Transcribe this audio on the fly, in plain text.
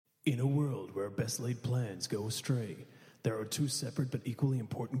In a world where best laid plans go astray, there are two separate but equally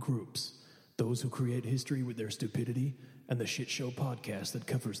important groups. Those who create history with their stupidity and the shit show podcast that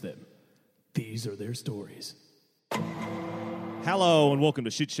covers them. These are their stories. Hello and welcome to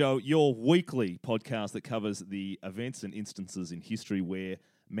Shit Show, your weekly podcast that covers the events and instances in history where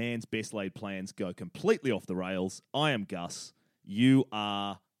man's best laid plans go completely off the rails. I am Gus. You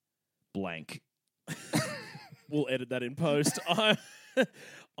are blank. We'll edit that in post.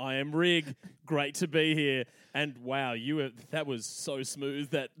 I am Rig. Great to be here. And wow, that was so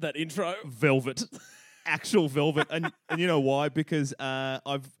smooth, that intro. Velvet. Actual velvet. And you know why? Because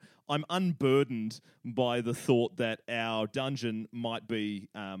I'm unburdened by the thought that our dungeon might be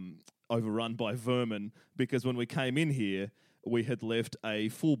overrun by vermin, because when we came in here, we had left a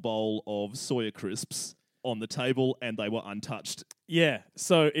full bowl of soya crisps on the table and they were untouched. Yeah,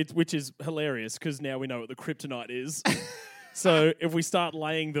 which is hilarious because now we know what the kryptonite is. So if we start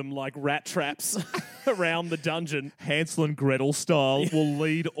laying them like rat traps around the dungeon, Hansel and Gretel style, will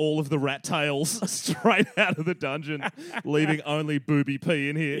lead all of the rat tails straight out of the dungeon, leaving only Booby P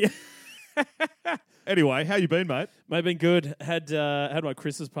in here. Yeah. Anyway, how you been, mate? Mate, been good. Had my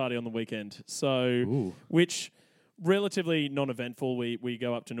Christmas party on the weekend, which relatively non-eventful. We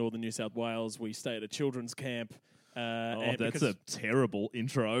go up to northern New South Wales. We stay at a children's camp. That's a terrible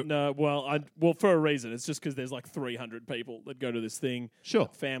intro. No, well, for a reason. It's just because there's like 300 people that go to this thing. Sure.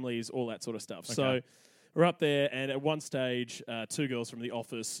 Families, all that sort of stuff. Okay. So we're up there, and at one stage, two girls from the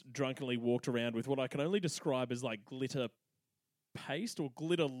office drunkenly walked around with what I can only describe as like glitter paste or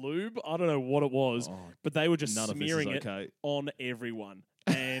glitter lube. I don't know what it was, but they were just smearing it on everyone.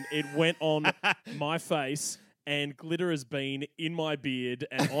 And it went on my face, and glitter has been in my beard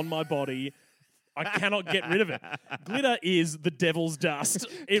and on my body. I cannot get rid of it. Glitter is the devil's dust.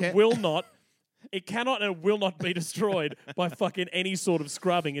 It cannot and will not be destroyed by fucking any sort of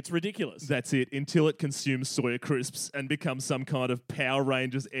scrubbing. It's ridiculous. That's it, until it consumes soya crisps and becomes some kind of Power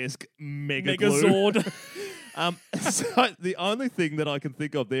Rangers-esque mega glue. Megazord. So the only thing that I can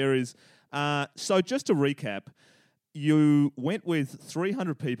think of there is, so just to recap, you went with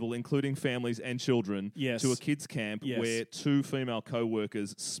 300 people, including families and children, to a kids' camp where two female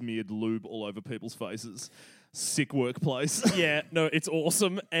co-workers smeared lube all over people's faces. Sick workplace. Yeah, no, it's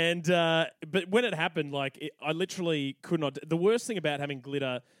awesome. And but when it happened, I literally could not. The worst thing about having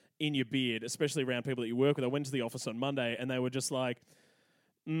glitter in your beard, especially around people that you work with, I went to the office on Monday and they were just like,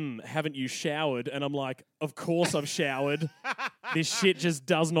 haven't you showered? And I'm like, of course I've showered. This shit just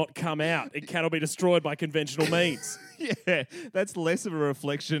does not come out. It cannot be destroyed by conventional means. Yeah, that's less of a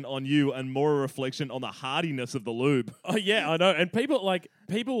reflection on you and more a reflection on the hardiness of the lube. Oh yeah, I know. And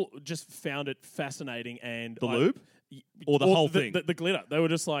people just found it fascinating. And the lube? Or the whole thing? The glitter. They were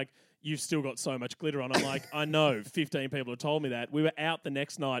just like, you've still got so much glitter on. I'm like, I know, 15 people have told me that. We were out the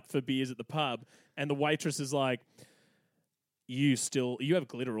next night for beers at the pub, and the waitress is like, you have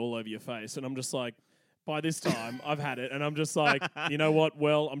glitter all over your face. And I'm just like, by this time, I've had it. And I'm just like, you know what?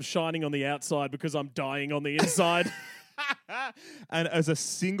 Well, I'm shining on the outside because I'm dying on the inside. And as a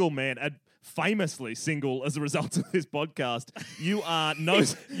single man, and famously single as a result of this podcast, you are no...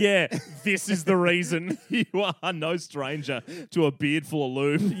 Yeah, this is the reason. You are no stranger to a beard full of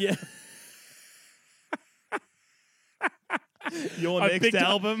lube. Yeah. Your next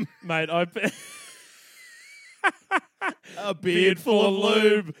album? Mate, A beard full of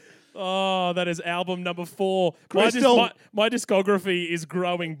lube. Oh, that is album number 4. Crystal. My discography is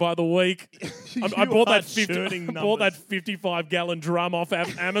growing by the week. I bought that 55-gallon drum off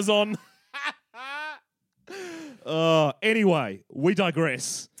Amazon. Anyway, we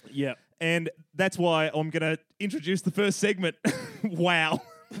digress. Yeah. And that's why I'm going to introduce the first segment. Wow.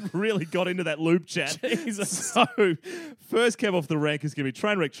 Really got into that lube chat. Jesus. So, first cab off the rank is going to be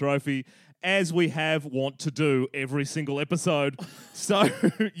Trainwreck Trophy, as we want to do every single episode. So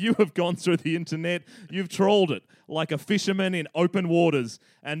you have gone through the internet, you've trawled it like a fisherman in open waters.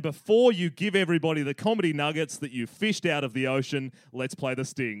 And before you give everybody the comedy nuggets that you fished out of the ocean, let's play the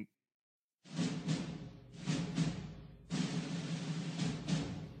sting.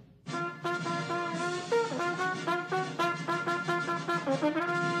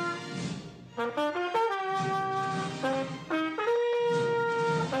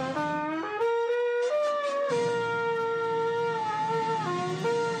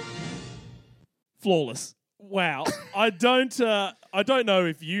 Flawless. Wow. I don't know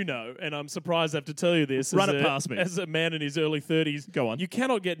if you know, and I'm surprised I have to tell you this. Run it past me. As a man in his early 30s. Go on. You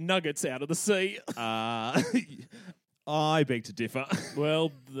cannot get nuggets out of the sea. I beg to differ.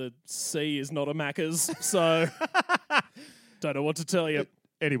 Well, the sea is not a Macca's, so don't know what to tell you.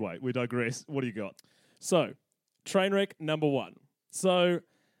 Anyway, we digress. What do you got? So, Trainwreck number 1. So,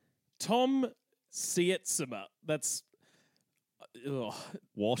 Tom Sietsema. That's... ugh.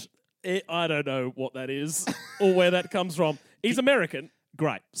 What? I don't know what that is or where that comes from. He's American,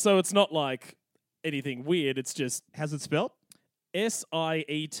 Great. so it's not like anything weird. It's just How's it spelled? Sietsema.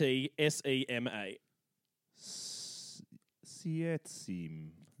 Sietsim.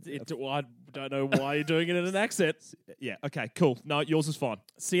 I don't know why you're doing it in an accent. Yeah, okay, cool. No, yours is fine.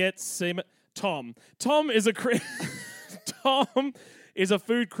 Sietsema. Tom is a Tom is a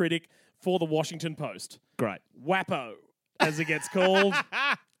food critic for the Washington Post. Great. WAPO, as it gets called.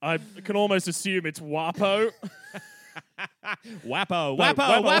 I can almost assume it's WAPO. Wapo, No,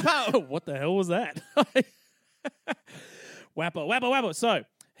 wapo, wapo. What the hell was that? Wapo. So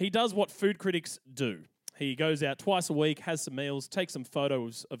he does what food critics do. He goes out twice a week, has some meals, takes some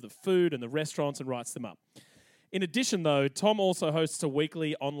photos of the food and the restaurants and writes them up. In addition, though, Tom also hosts a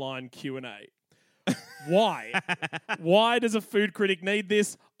weekly online Q&A. Why? Why does a food critic need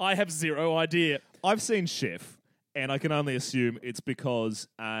this? I have zero idea. I've seen Chef, and I can only assume it's because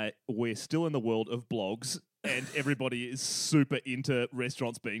we're still in the world of blogs and everybody is super into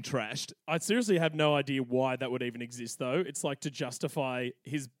restaurants being trashed. I seriously have no idea why that would even exist, though. It's like to justify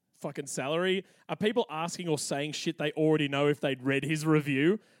his fucking salary. Are people asking or saying shit they already know if they'd read his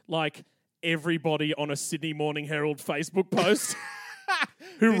review? Like everybody on a Sydney Morning Herald Facebook post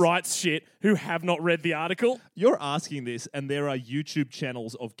who writes shit who have not read the article. You're asking this, and there are YouTube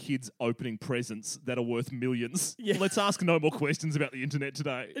channels of kids opening presents that are worth millions. Yeah. Let's ask no more questions about the internet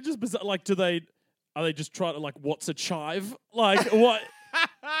today. It's just bizarre. Like, are they just trying to, like, what's a chive? Like, what?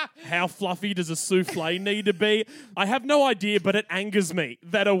 How fluffy does a souffle need to be? I have no idea, but it angers me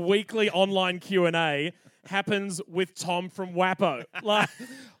that a weekly online Q&A happens with Tom from WAPO. Like,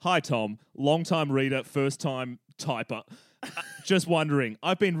 Hi, Tom. Long-time reader, first-time typer. Just wondering,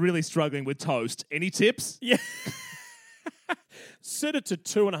 I've been really struggling with toast. Any tips? yeah. Set it to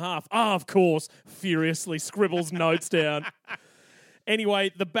 2.5. Ah, of course. Furiously scribbles notes down.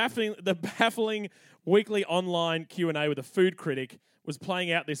 Anyway, the baffling weekly online Q&A with a food critic was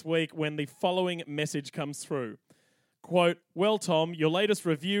playing out this week when the following message comes through. Quote, well, Tom, your latest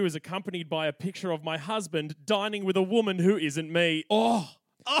review is accompanied by a picture of my husband dining with a woman who isn't me. Oh.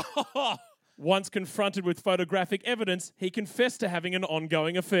 Once confronted with photographic evidence, he confessed to having an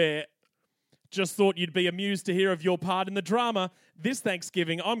ongoing affair. Just thought you'd be amused to hear of your part in the drama. This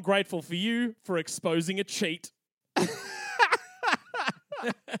Thanksgiving, I'm grateful for you for exposing a cheat.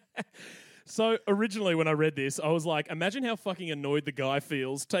 So originally when I read this, I was like, imagine how fucking annoyed the guy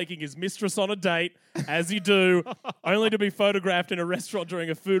feels taking his mistress on a date, as you do, only to be photographed in a restaurant during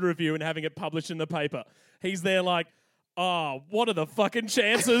a food review and having it published in the paper. He's there like, oh, what are the fucking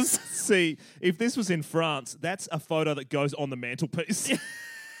chances? See, if this was in France, that's a photo that goes on the mantelpiece.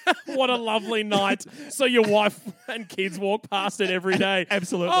 What a lovely night. So your wife and kids walk past it every day.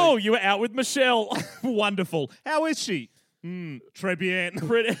 Absolutely. Oh, you were out with Michelle. Wonderful. How is she? Très bien.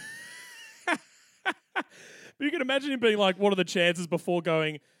 Pretty. But you can imagine him being like, what are the chances before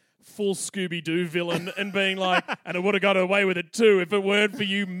going full Scooby-Doo villain and being like, and I would have got away with it too if it weren't for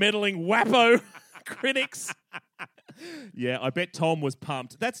you meddling WAPO critics. Yeah, I bet Tom was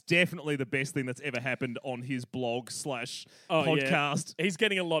pumped. That's definitely the best thing that's ever happened on his blog / podcast. Yeah. He's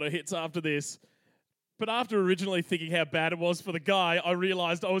getting a lot of hits after this. But after originally thinking how bad it was for the guy, I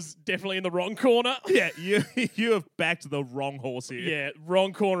realised I was definitely in the wrong corner. Yeah, you have backed the wrong horse here. Yeah,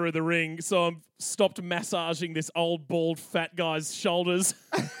 wrong corner of the ring. So I've stopped massaging this old, bald, fat guy's shoulders,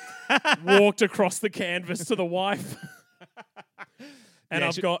 walked across the canvas to the wife. And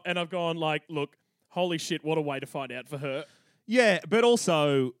Yeah, I've gone like, look, holy shit, what a way to find out for her. Yeah, but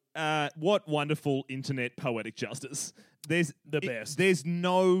also, what wonderful internet poetic justice. There's The best. There's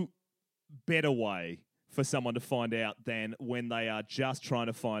no better way for someone to find out than when they are just trying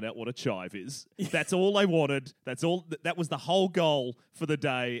to find out what a chive is. That's all they wanted. That's all. That was the whole goal for the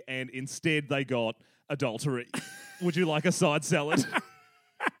day, and instead they got adultery. Would you like a side salad?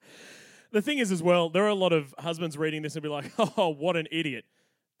 The thing is as well, there are a lot of husbands reading this and be like, oh, what an idiot.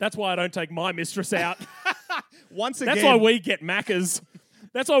 That's why I don't take my mistress out. Once again, That's why we get Maccas.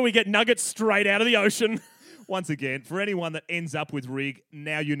 That's why we get nuggets straight out of the ocean. once again, for anyone that ends up with rig,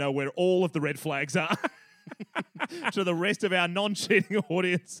 now you know where all of the red flags are. To the rest of our non-cheating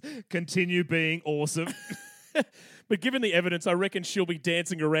audience, continue being awesome. But given the evidence, I reckon she'll be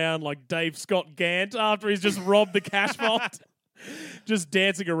dancing around like Dave Scott Gant after he's just robbed the cash vault. Just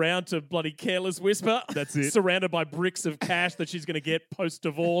dancing around to bloody Careless Whisper. That's it. Surrounded by bricks of cash that she's going to get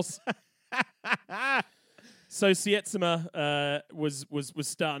post-divorce. So Sietsema was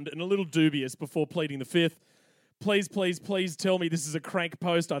stunned and a little dubious before pleading the fifth. Please, please, please tell me this is a crank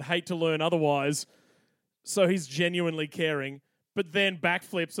post. I'd hate to learn otherwise. So he's genuinely caring. but then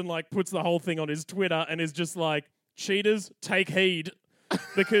backflips and like puts the whole thing on his Twitter and is just like, cheaters, take heed.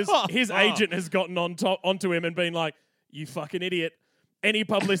 Because his agent has gotten onto him and been like, you fucking idiot. Any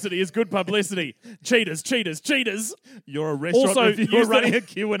publicity is good publicity. Cheaters, cheaters, cheaters. You're a restaurant Also, reviewer you're running a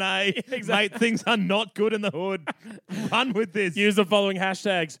Q&A. Exactly. Mate, things are not good in the hood. Run with this. Use the following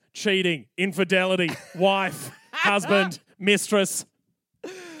hashtags: cheating, infidelity, wife, husband, mistress,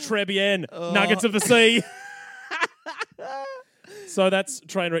 Trebien, nuggets of the sea. So that's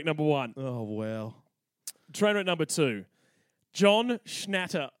train wreck number 1. Oh, wow. Train wreck number 2. John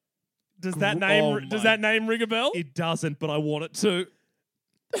Schnatter. Does that name ring a bell? It doesn't, but I want it to.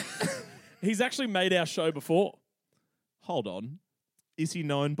 He's actually made our show before. Hold on. Is he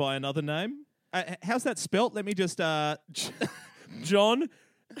known by another name? How's that spelt? Let me just... John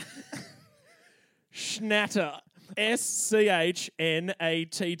Schnatter. SCHNATTER.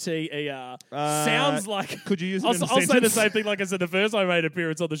 Sounds like... Could you use it I'll in a say the sentence? same thing like I said the first time I made an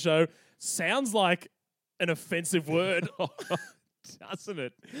appearance on the show. Sounds like an offensive word. Doesn't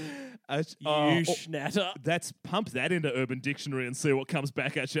it? You schnatter. That's pump that into Urban Dictionary and see what comes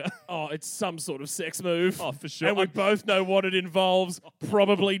back at you. Oh, it's some sort of sex move. Oh, for sure. And we both know what it involves.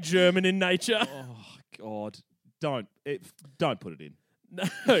 Probably German in nature. Oh God! Don't put it in.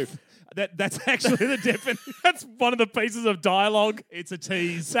 No. That's actually the definition. That's one of the pieces of dialogue. It's a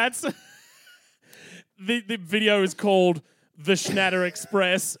tease. That's the video is called The Schnatter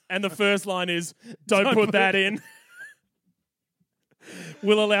Express, and the first line is, don't put that in.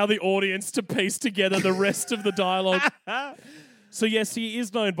 We'll allow the audience to piece together the rest of the dialogue. So yes, he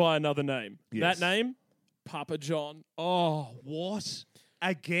is known by another name. Yes. That name, Papa John. Oh, what?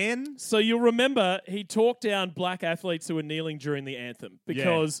 Again? So you'll remember he talked down black athletes who were kneeling during the anthem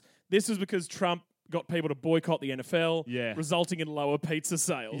because this was because Trump got people to boycott the NFL, resulting in lower pizza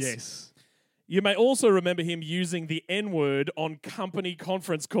sales. Yes. You may also remember him using the N-word on company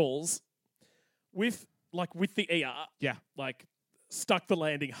conference calls with the ER. Yeah. Like, stuck the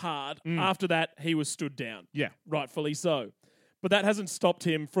landing hard. After that, he was stood down. Yeah. Rightfully so. But that hasn't stopped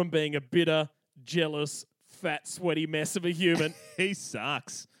him from being a bitter, jealous, fat, sweaty mess of a human. He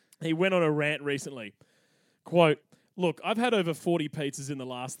sucks. He went on a rant recently. Quote, look, I've had over 40 pizzas in the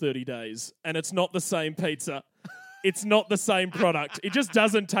last 30 days, and it's not the same pizza. It's not the same product. It just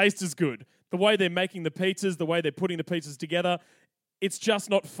doesn't taste as good. The way they're making the pizzas, the way they're putting the pizzas together, it's just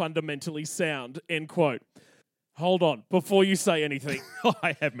not fundamentally sound, end quote. Hold on, before you say anything.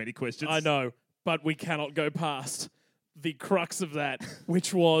 I have many questions. I know, but we cannot go past the crux of that,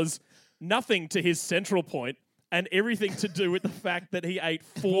 which was nothing to his central point and everything to do with the fact that he ate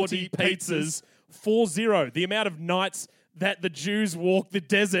 40 pizzas, 40, the amount of nights that the Jews walked the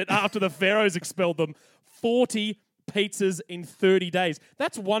desert after the pharaohs expelled them, 40 pizzas in 30 days.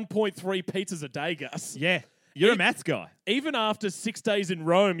 That's 1.3 pizzas a day, Gus. Yeah. You're a maths guy. Even after 6 days in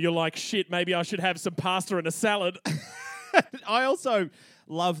Rome, you're like, shit, maybe I should have some pasta and a salad. I also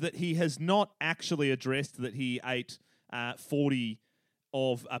love that he has not actually addressed that he ate 40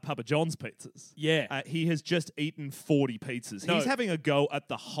 of Papa John's pizzas. Yeah. He has just eaten 40 pizzas. No. He's having a go at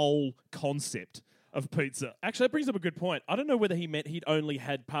the whole concept of pizza. Actually, that brings up a good point. I don't know whether he meant he'd only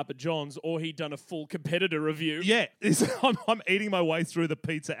had Papa John's or he'd done a full competitor review. Yeah, I'm eating my way through the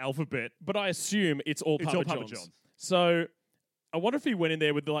pizza alphabet. But I assume it's all Papa John's. So I wonder if he went in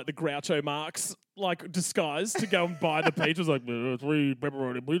there with the Groucho Marx disguise to go and buy the pizzas, like 3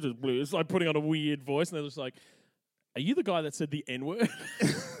 pepperoni pizzas, please. Like putting on a weird voice, and they're just like, "Are you the guy that said the N-word?"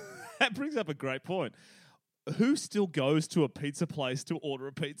 That brings up a great point. Who still goes to a pizza place to order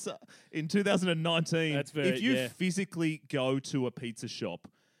a pizza in 2019? If you physically go to a pizza shop,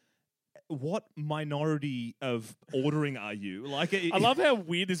 what minority of ordering are you? I love how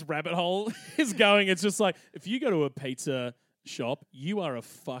weird this rabbit hole is going. It's just like, if you go to a pizza shop, you are a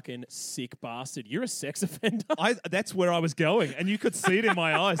fucking sick bastard. You're a sex offender. That's where I was going, and you could see it in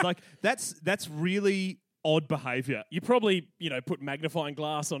my eyes. Like that's really odd behavior. You probably, put magnifying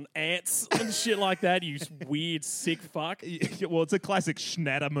glass on ants and shit like that, you weird, sick fuck. Well, it's a classic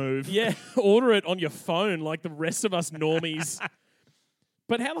schnatter move. Yeah, order it on your phone like the rest of us normies.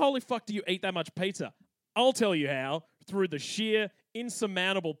 But how the holy fuck do you eat that much pizza? I'll tell you how. Through the sheer,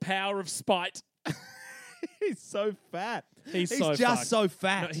 insurmountable power of spite. He's so fat. He's just fucked. so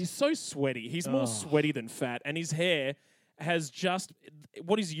fat. No, he's so sweaty. He's more sweaty than fat. And his hair has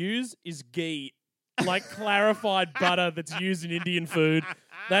what he's used is ghee. Like clarified butter that's used in Indian food.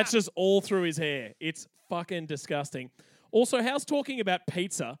 That's just all through his hair. It's fucking disgusting. Also, how's talking about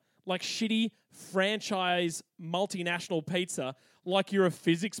pizza, like shitty franchise multinational pizza, like you're a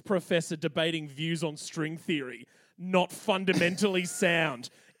physics professor debating views on string theory, not fundamentally sound?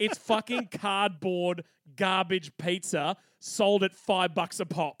 It's fucking cardboard garbage pizza sold at $5 a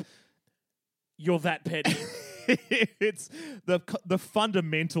pop. You're that petty. It's the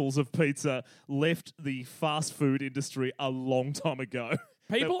fundamentals of pizza left the fast food industry a long time ago.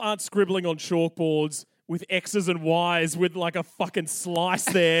 People aren't scribbling on chalkboards with X's and Y's with like a fucking slice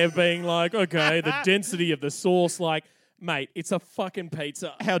there being like, okay, the density of the sauce, like, mate, it's a fucking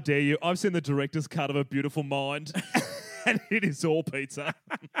pizza. How dare you? I've seen the director's cut of A Beautiful Mind. And it is all pizza.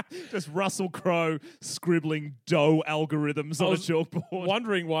 Just Russell Crowe scribbling dough algorithms on a chalkboard.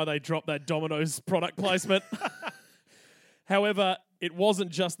 Wondering why they dropped that Domino's product placement. However, it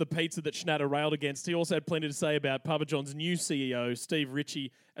wasn't just the pizza that Schnatter railed against. He also had plenty to say about Papa John's new CEO, Steve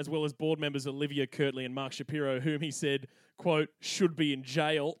Ritchie, as well as board members Olivia Kirtley and Mark Shapiro, whom he said, quote, should be in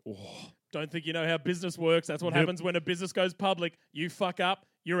jail. Oh. Don't think you know how business works. That's what happens when a business goes public. You fuck up,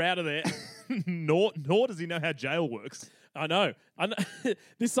 you're out of there. Nor does he know how jail works. I know.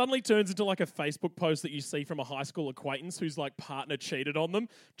 This suddenly turns into like a Facebook post that you see from a high school acquaintance whose like partner cheated on them,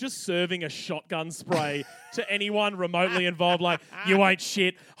 just serving a shotgun spray to anyone remotely involved. Like, you ain't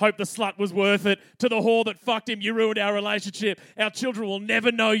shit. Hope the slut was worth it. To the whore that fucked him, you ruined our relationship. Our children will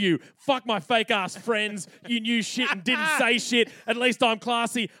never know you. Fuck my fake ass friends. You knew shit and didn't say shit. At least I'm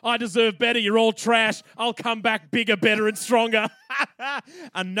classy. I deserve better. You're all trash. I'll come back bigger, better, and stronger.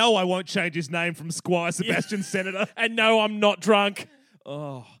 And no, I won't change his name from Squire Sebastian Senator. And no, I'm not drunk.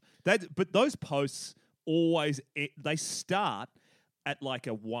 Oh, but those posts always they start at like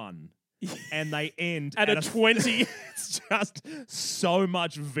a 1 and they end at a 20. It's just so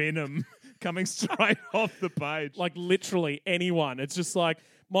much venom coming straight off the page. Like literally anyone. It's just like,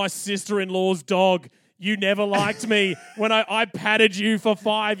 my sister-in-law's dog. You never liked me when I patted you for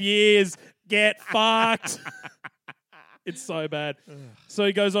 5 years. Get fucked. It's so bad. So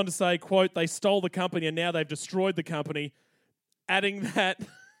he goes on to say, quote, they stole the company and now they've destroyed the company. Adding that,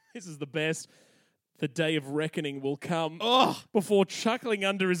 this is the best, the day of reckoning will come. Before chuckling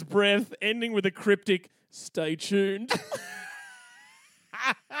under his breath, ending with a cryptic, stay tuned.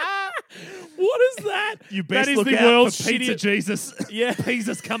 What is that? You best that is look the out world's for Pizza shittiest- Jesus. Yeah.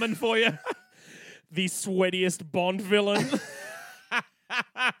 Pizza's coming for you. The sweatiest Bond villain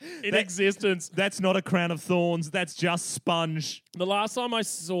in existence. That's not a crown of thorns. That's just sponge. The last time I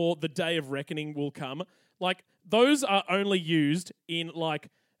saw the day of reckoning will come, like, those are only used in, like,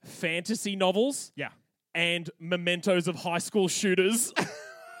 fantasy novels. Yeah. And mementos of high school shooters.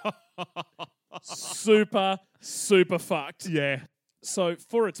 Super, super fucked. Yeah. So,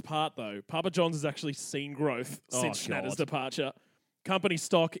 for its part, though, Papa John's has actually seen growth since Schnatter's departure. Company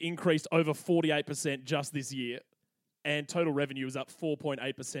stock increased over 48% just this year. And total revenue is up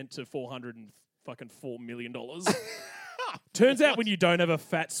 4.8% to $404 million. Turns out when you don't have a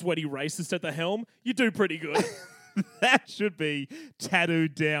fat, sweaty racist at the helm, you do pretty good. That should be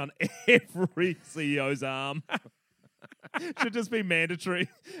tattooed down every CEO's arm. Should just be mandatory.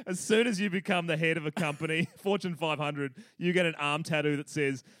 As soon as you become the head of a company, Fortune 500, you get an arm tattoo that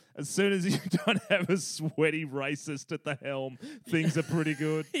says, as soon as you don't have a sweaty racist at the helm, things are pretty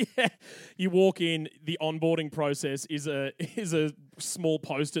good. Yeah. You walk in, the onboarding process is a small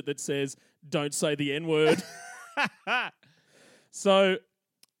post-it that says, don't say the N-word. So,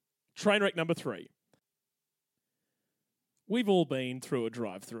 train wreck number 3. We've all been through a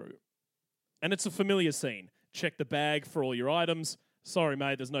drive-through. And it's a familiar scene. Check the bag for all your items. Sorry,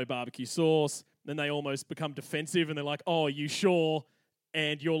 mate, there's no barbecue sauce. Then they almost become defensive and they're like, oh, you sure?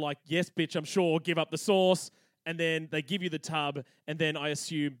 And you're like, yes, bitch, I'm sure. Give up the sauce. And then they give you the tub and then I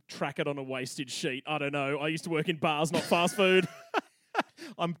assume track it on a wastage sheet. I don't know. I used to work in bars, not fast food.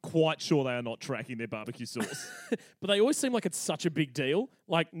 I'm quite sure they are not tracking their barbecue sauce. But they always seem like it's such a big deal.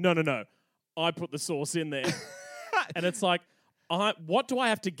 Like, no. I put the sauce in there. And it's like, what do I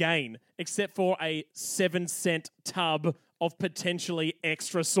have to gain except for a 7-cent tub of potentially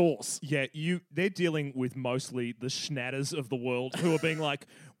extra sauce? Yeah, they're dealing with mostly the schnatters of the world who are being like,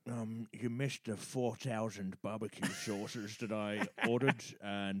 you missed the 4,000 barbecue sauces that I ordered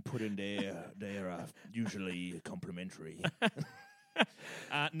and put in there. They're usually complimentary.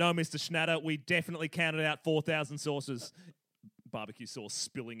 No, Mr. Schnatter, we definitely counted out 4,000 sauces. Barbecue sauce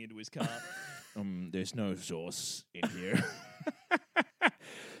spilling into his car. There's no sauce in here.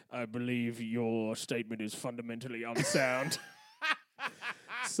 I believe your statement is fundamentally unsound.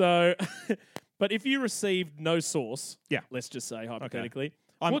 So, but if you received no sauce, let's just say hypothetically,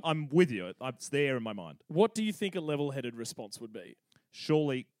 I'm with you. It's there in my mind. What do you think a level-headed response would be?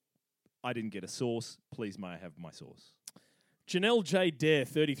 Surely, I didn't get a sauce. Please, may I have my sauce? Janelle J. Dare,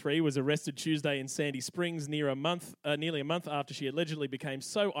 33, was arrested Tuesday in Sandy Springs nearly a month after she allegedly became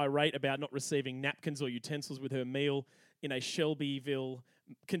so irate about not receiving napkins or utensils with her meal in a Shelbyville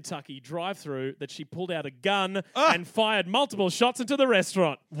Kentucky drive-through that she pulled out a gun and fired multiple shots into the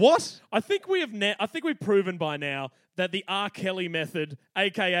restaurant. What? I think we've proven by now that the R. Kelly method,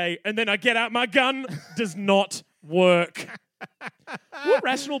 aka, and then I get out my gun, does not work. What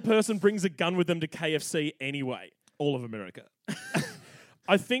rational person brings a gun with them to KFC anyway? All of America.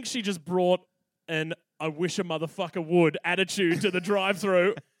 I think she just brought an I wish a motherfucker would attitude to the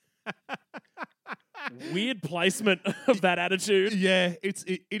drive-through. Weird placement of that attitude. Yeah,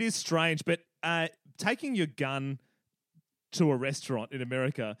 it is strange, but taking your gun to a restaurant in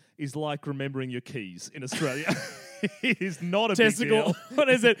America is like remembering your keys in Australia. It is not a big deal. What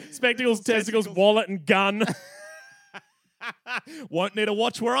is it? Spectacles, testicles, wallet, and gun. Won't need to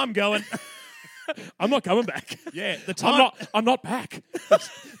watch where I'm going. I'm not coming back. Yeah, the time. I'm not back.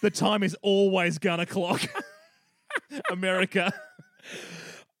 The time is always gun o'clock. America.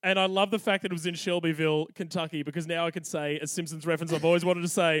 And I love the fact that it was in Shelbyville, Kentucky, because now I can say, a Simpsons reference I've always wanted to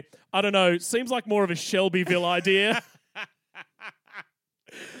say, I don't know, seems like more of a Shelbyville idea.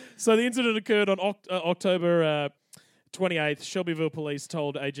 So the incident occurred on October 28th. Shelbyville police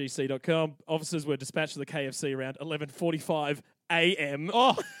told AGC.com officers were dispatched to the KFC around 11:45 a.m.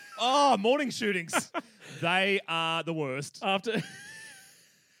 Oh, morning shootings. They are the worst. After...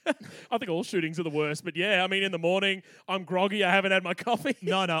 I think all shootings are the worst, but yeah, I mean, in the morning, I'm groggy, I haven't had my coffee.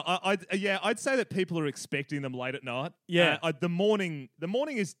 No, I'd say that people are expecting them late at night. Yeah. The morning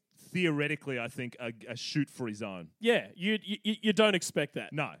is theoretically, I think, a shoot-free zone. Yeah, you don't expect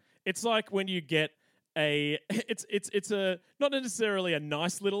that. No. It's like when you get it's a not necessarily a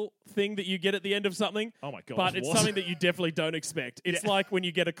nice little thing that you get at the end of something. Oh my God. But it's what? something that you definitely don't expect. It's like when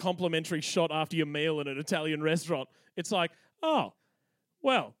you get a complimentary shot after your meal in an Italian restaurant. It's like, oh,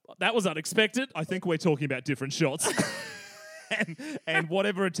 well, that was unexpected. I think we're talking about different shots. and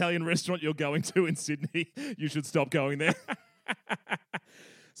whatever Italian restaurant you're going to in Sydney, you should stop going there.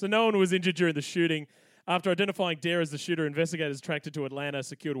 So no one was injured during the shooting. After identifying Dare as the shooter, investigators tracked her to Atlanta,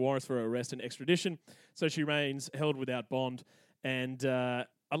 secured warrants for her arrest and extradition. So she remains held without bond. And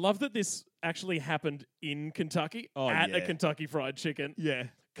I love that this actually happened in Kentucky at a Kentucky Fried Chicken. Yeah.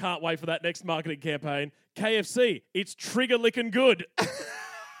 Can't wait for that next marketing campaign. KFC, it's trigger licking good.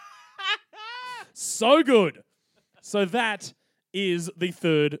 So good. So that is the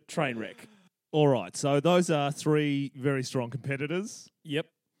third train wreck. All right. So those are three very strong competitors. Yep.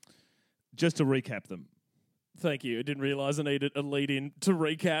 Just to recap them. Thank you. I didn't realise I needed a lead-in to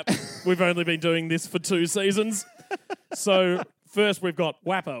recap. We've only been doing this for 2 seasons. So first we've got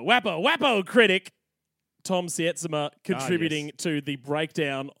Wappo critic Tom Sietsema contributing to the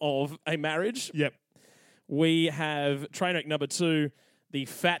breakdown of a marriage. Yep. We have train wreck number 2, the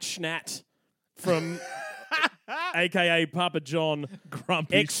fat schnat from a.k.a. Papa John,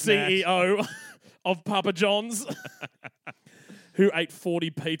 Grumpy ex-CEO of Papa John's, who ate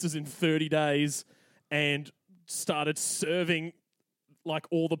 40 pizzas in 30 days and started serving like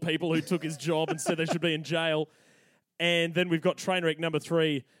all the people who took his job and said they should be in jail. And then we've got train wreck number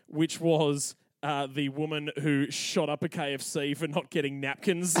 3, which was the woman who shot up a KFC for not getting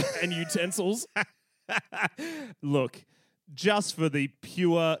napkins and utensils. Look, just for the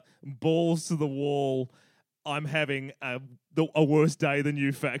pure balls to the wall, I'm having a worse day than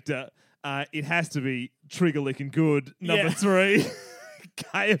you factor. It has to be trigger licking good. Number 3,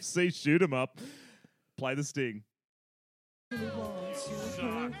 KFC shoot 'em up. Play the sting.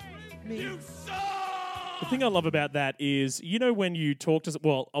 You suck! The thing I love about that is, you know, when you talk to...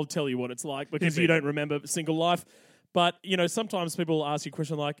 Well, I'll tell you what it's like because you don't remember single life. But, you know, sometimes people will ask you a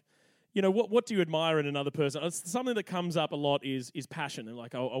question like, you know, what do you admire in another person? It's something that comes up a lot is passion. And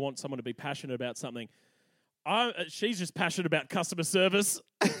like, I want someone to be passionate about something. She's just passionate about customer service.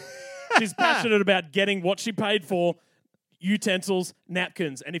 She's passionate about getting what she paid for, utensils,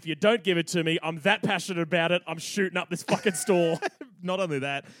 napkins. And if you don't give it to me, I'm that passionate about it, I'm shooting up this fucking store. Not only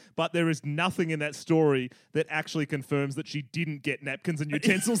that, but there is nothing in that story that actually confirms that she didn't get napkins and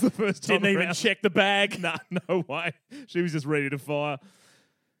utensils the first time Didn't around. even check the bag. Nah, no way. She was just ready to fire.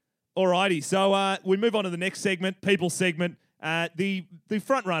 Alrighty, so we move on to the next segment, people segment. The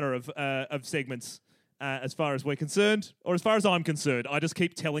front runner of segments, as far as we're concerned, or as far as I'm concerned. I just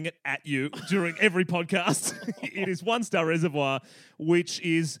keep telling it at you during every podcast. It is One Star Reservoir, which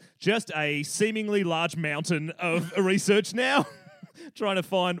is just a seemingly large mountain of research now, trying to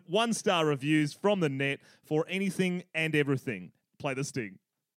find 1-star reviews from the net for anything and everything. Play the sting.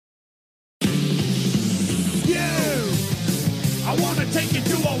 I want to take you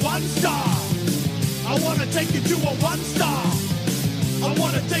to a 1-star. I want to take you to a 1-star. I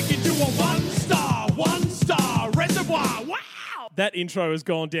want to take you to a 1-star reservoir. Wow! That intro has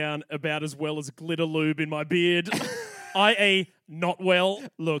gone down about as well as glitter lube in my beard. i.e. not well.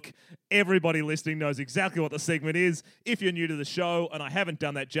 Look, everybody listening knows exactly what the segment is. If you're new to the show and I haven't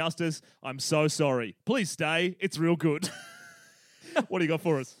done that justice, I'm so sorry. Please stay. It's real good. What do you got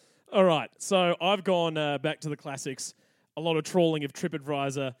for us? All right, so I've gone back to the classics, a lot of trawling of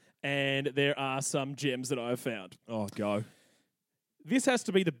TripAdvisor, and there are some gems that I've found. Oh, go. This has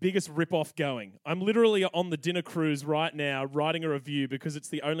to be the biggest rip-off going. I'm literally on the dinner cruise right now writing a review because it's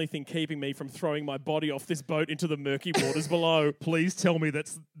the only thing keeping me from throwing my body off this boat into the murky waters below. Please tell me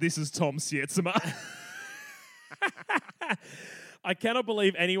this is Tom Sietsema. I cannot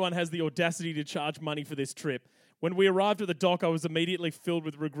believe anyone has the audacity to charge money for this trip. When we arrived at the dock, I was immediately filled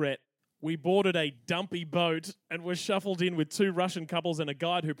with regret. We boarded a dumpy boat and were shuffled in with 2 Russian couples and a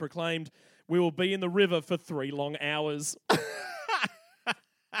guide who proclaimed, "We will be in the river for 3 long hours."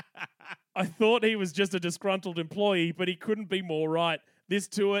 I thought he was just a disgruntled employee, but he couldn't be more right. This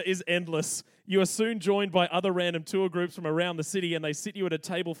tour is endless. You are soon joined by other random tour groups from around the city, and they sit you at a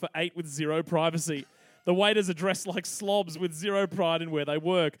table for 8 with 0 privacy. The waiters are dressed like slobs with 0 pride in where they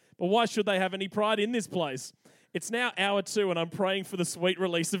work. But why should they have any pride in this place? It's now hour 2, and I'm praying for the sweet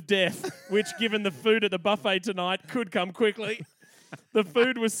release of death, which, given the food at the buffet tonight, could come quickly. The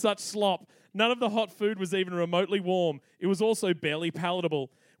food was such slop. None of the hot food was even remotely warm. It was also barely palatable.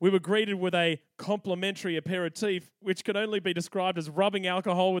 We were greeted with a complimentary aperitif, which could only be described as rubbing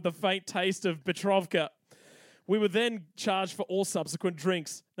alcohol with a faint taste of Petrovka. We were then charged for all subsequent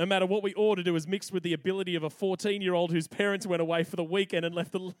drinks. No matter what we ordered, it was mixed with the ability of a 14-year-old whose parents went away for the weekend and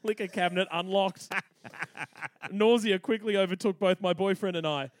left the liquor cabinet unlocked. Nausea quickly overtook both my boyfriend and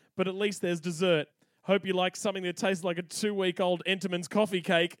I, but at least there's dessert. Hope you like something that tastes like a 2-week-old Entenmann's coffee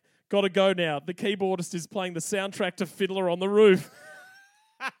cake. Gotta go now. The keyboardist is playing the soundtrack to Fiddler on the Roof.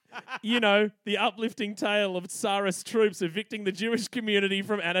 You know, the uplifting tale of Tsarist troops evicting the Jewish community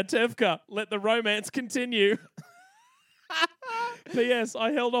from Anatevka. Let the romance continue. P.S.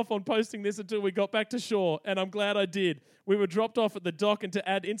 I held off on posting this until we got back to shore, and I'm glad I did. We were dropped off at the dock, and to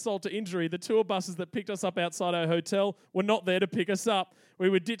add insult to injury, the tour buses that picked us up outside our hotel were not there to pick us up. We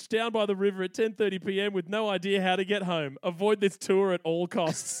were ditched down by the river at 10:30 p.m. with no idea how to get home. Avoid this tour at all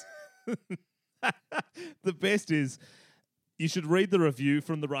costs. The best is, you should read the review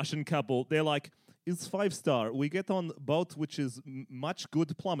from the Russian couple. They're like, it's 5-star. We get on boat, which is much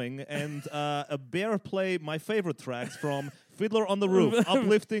good plumbing, and a bear play my favorite tracks from Fiddler on the Roof,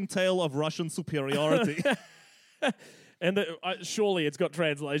 uplifting tale of Russian superiority. And surely it's got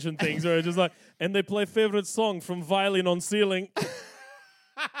translation things where it's just like, and they play favorite song from Violin on Ceiling.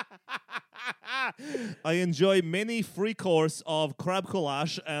 I enjoy many free course of crab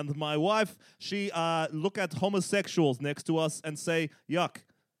collage, and my wife, she look at homosexuals next to us and say, yuck.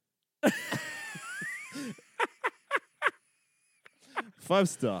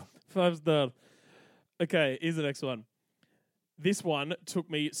 5-star. 5-star. Okay, here's the next one. This one took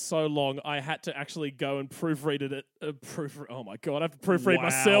me so long, I had to actually go and proofread it. Oh my God, I have to proofread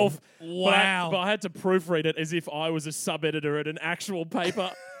myself. Wow. But I had to proofread it as if I was a sub-editor at an actual paper.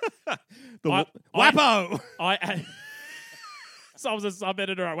 Wappo! So I was a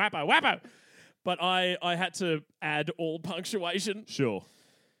sub-editor at Wappo. But I had to add all punctuation. Sure.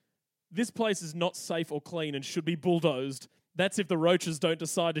 This place is not safe or clean and should be bulldozed. That's if the roaches don't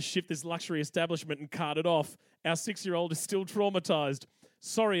decide to shift this luxury establishment and cart it off. Our 6-year-old is still traumatized.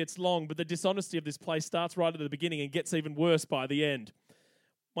 Sorry it's long, but the dishonesty of this place starts right at the beginning and gets even worse by the end.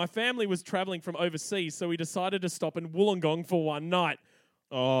 My family was traveling from overseas, so we decided to stop in Wollongong for one night.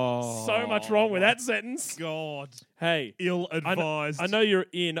 Oh. So much wrong with that sentence. God. Hey. Ill-advised. I know you're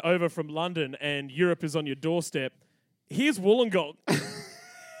over from London and Europe is on your doorstep. Here's Wollongong.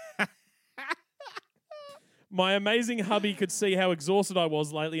 My amazing hubby could see how exhausted I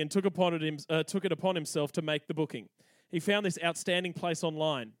was lately and took it upon himself to make the booking. He found this outstanding place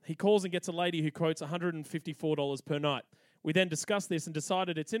online. He calls and gets a lady who quotes $154 per night. We then discussed this and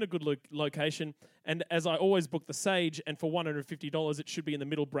decided it's in a good location, and as I always book the Sage, and for $150 it should be in the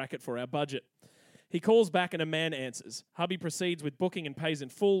middle bracket for our budget. He calls back and a man answers. Hubby proceeds with booking and pays in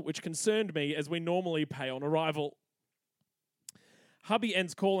full, which concerned me as we normally pay on arrival. Hubby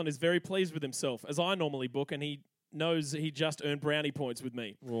ends call and is very pleased with himself, as I normally book, and he knows he just earned brownie points with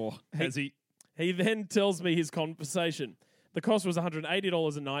me. Oh, has he? He then tells me his conversation. The cost was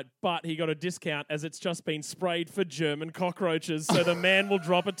 $180 a night, but he got a discount as it's just been sprayed for German cockroaches, so the man will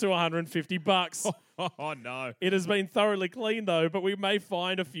drop it to $150. Oh, no. It has been thoroughly cleaned, though, but we may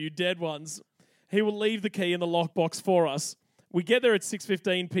find a few dead ones. He will leave the key in the lockbox for us. We get there at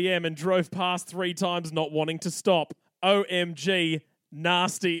 6:15 p.m. and drove past 3 times not wanting to stop. OMG,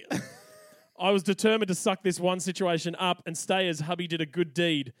 nasty. I was determined to suck this one situation up and stay as hubby did a good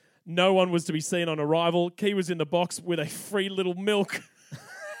deed. No one was to be seen on arrival. Key was in the box with a free little milk.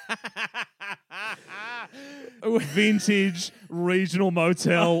 Vintage regional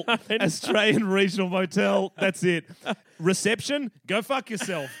motel, Australian regional motel. That's it. Reception, go fuck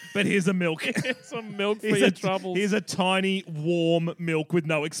yourself. But here's a milk. Some milk for your troubles. Here's a tiny, warm milk with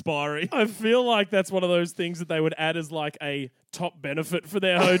no expiry. I feel like that's one of those things that they would add as like a top benefit for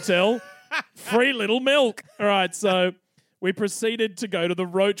their hotel. Free little milk. All right, so we proceeded to go to the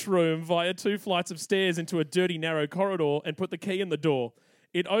roach room via 2 flights of stairs into a dirty, narrow corridor and put the key in the door.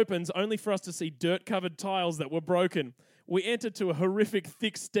 It opens only for us to see dirt-covered tiles that were broken. We entered to a horrific,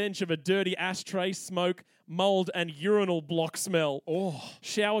 thick stench of a dirty ashtray, smoke, mould, and urinal block smell.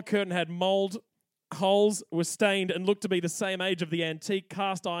 Shower curtain had mould, holes, were stained, and looked to be the same age of the antique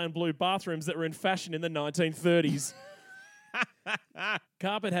cast iron blue bathrooms that were in fashion in the 1930s.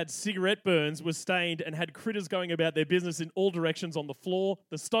 Carpet had cigarette burns, was stained, and had critters going about their business in all directions on the floor,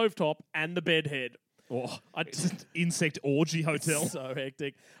 the stovetop, and the bedhead. It's an insect orgy hotel. So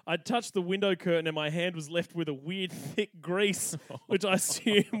hectic. I touched the window curtain and my hand was left with a weird thick grease, which I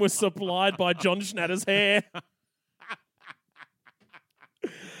assume was supplied by John Schnatter's hair.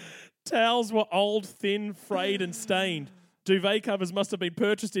 Towels were old, thin, frayed and stained. Duvet covers must have been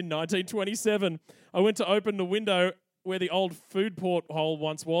purchased in 1927. I went to open the window where the old food porthole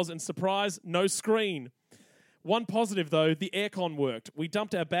once was and surprise, no screen. One positive, though, the aircon worked. We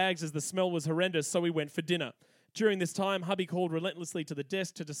dumped our bags as the smell was horrendous, so we went for dinner. During this time, hubby called relentlessly to the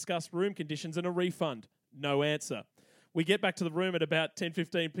desk to discuss room conditions and a refund. No answer. We get back to the room at about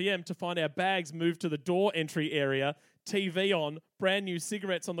 10:15 p.m. to find our bags moved to the door entry area, TV on, brand new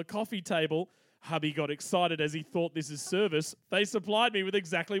cigarettes on the coffee table. Hubby got excited as he thought this is service. They supplied me with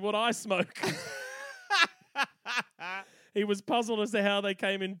exactly what I smoke. He was puzzled as to how they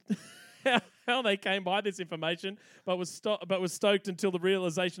came in... how they came by this information, but was stoked until the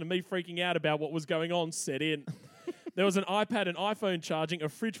realization of me freaking out about what was going on set in. There was an iPad and iPhone charging, a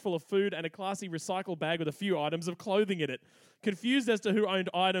fridge full of food, and a classy recycle bag with a few items of clothing in it. Confused as to who owned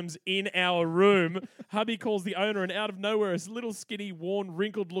items in our room, hubby calls the owner, and out of nowhere, a little skinny, worn,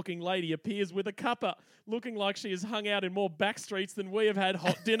 wrinkled-looking lady appears with a cuppa, looking like she has hung out in more back streets than we have had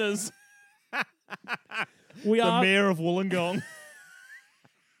hot dinners. The mayor of Wollongong.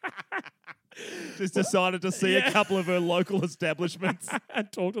 Just decided to see a couple of her local establishments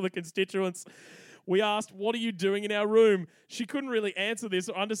and talk to the constituents. We asked, what are you doing in our room? She couldn't really answer this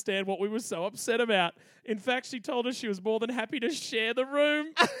or understand what we were so upset about. In fact, she told us she was more than happy to share the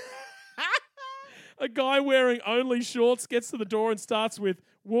room. A guy wearing only shorts gets to the door and starts with,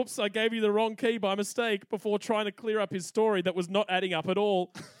 whoops, I gave you the wrong key by mistake, before trying to clear up his story that was not adding up at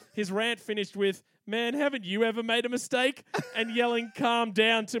all. His rant finished with, man, haven't you ever made a mistake? And yelling, calm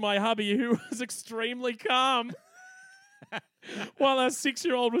down, to my hubby, who was extremely calm. While our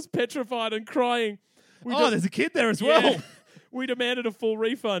 6-year-old was petrified and crying. There's a kid there as well. We demanded a full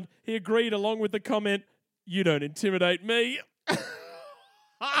refund. He agreed along with the comment, you don't intimidate me.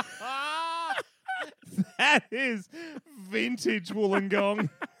 That is vintage Wollongong.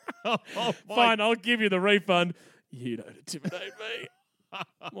 Fine, I'll give you the refund. You don't intimidate me.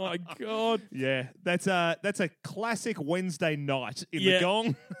 My God. Yeah, that's a classic Wednesday night in the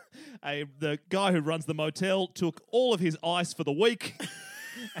Gong. The guy who runs the motel took all of his ice for the week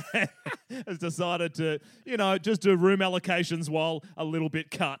and has decided to, just do room allocations while a little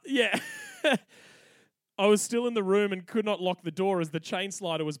bit cut. Yeah. I was still in the room and could not lock the door as the chain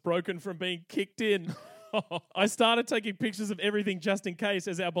slider was broken from being kicked in. I started taking pictures of everything just in case,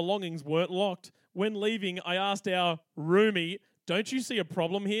 as our belongings weren't locked. When leaving, I asked our roomie, don't you see a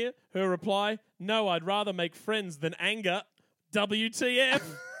problem here? Her reply, no, I'd rather make friends than anger. WTF.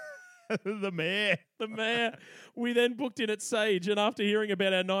 The mayor. We then booked in at Sage, and after hearing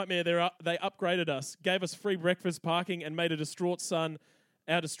about our nightmare, they upgraded us, gave us free breakfast, parking, and made our distraught son,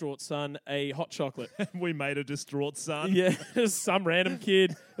 a hot chocolate. We made a distraught son. Yeah, some random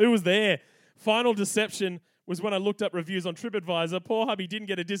kid who was there. Final deception was when I looked up reviews on TripAdvisor. Poor hubby didn't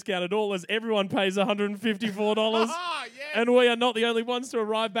get a discount at all, as everyone pays $154. Yes. And we are not the only ones to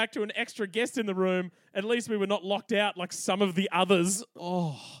arrive back to an extra guest in the room. At least we were not locked out like some of the others.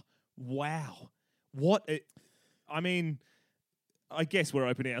 Oh, wow. I guess we're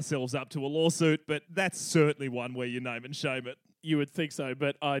opening ourselves up to a lawsuit, but that's certainly one where you name and shame it. You would think so,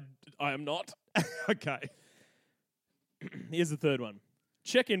 but I am not. Okay. Here's the third one.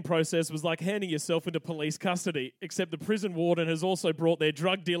 Check-in process was like handing yourself into police custody, except the prison warden has also brought their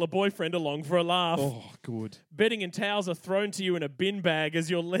drug dealer boyfriend along for a laugh. Oh, good. Bedding and towels are thrown to you in a bin bag as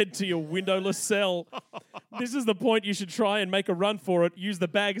you're led to your windowless cell. This is the point you should try and make a run for it. Use the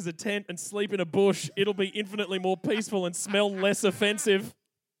bag as a tent and sleep in a bush. It'll be infinitely more peaceful and smell less offensive.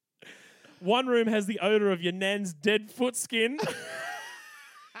 One room has the odor of your nan's dead foot skin.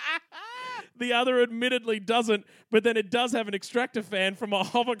 The other admittedly doesn't, but then it does have an extractor fan from a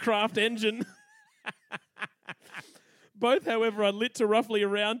hovercraft engine. Both, however, are lit to roughly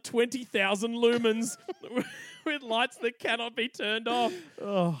around 20,000 lumens with lights that cannot be turned off.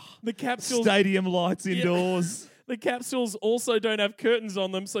 The capsules... Stadium lights indoors. The capsules also don't have curtains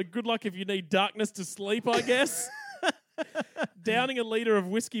on them, so good luck if you need darkness to sleep, I guess. Downing a litre of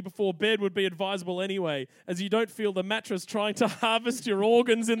whiskey before bed would be advisable anyway, as you don't feel the mattress trying to harvest your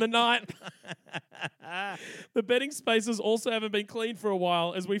organs in the night. The bedding spaces also haven't been cleaned for a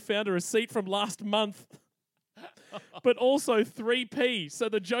while, as we found a receipt from last month. But also 3p, so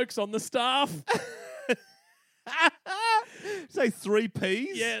the joke's on the staff. Say 3 Ps?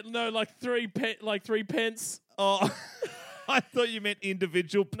 Yeah, no, like 3 pence. Oh, I thought you meant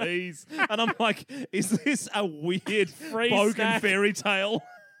individual Ps. And I'm like, is this a weird bogan snack. fairy tale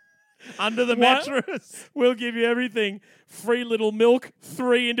under the What? mattress? We'll give you everything. Free little milk,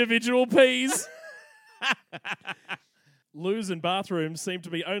 3 individual peas. Loos and bathrooms seem to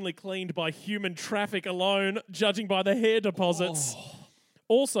be only cleaned by human traffic alone, judging by the hair deposits.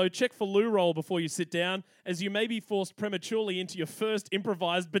 Also, check for loo roll before you sit down, as you may be forced prematurely into your first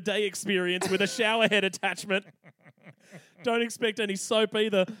improvised bidet experience with a shower head attachment. Don't expect any soap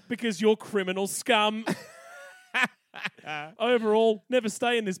either, because you're criminal scum. Overall, never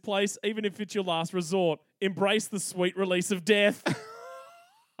stay in this place, even if it's your last resort. Embrace the sweet release of death.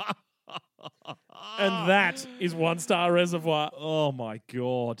 And that is One Star Reservoir. Oh, my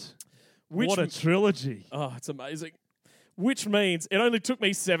God. What a trilogy. Oh, it's amazing. Which means it only took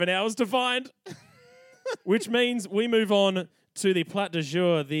me 7 hours to find. Which means we move on to the plat du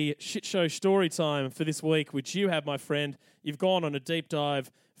jour, the shit show story time for this week, which you have, my friend. You've gone on a deep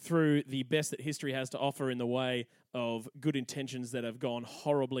dive through the best that history has to offer in the way of good intentions that have gone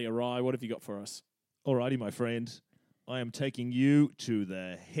horribly awry. What have you got for us? Alrighty, my friend. I am taking you to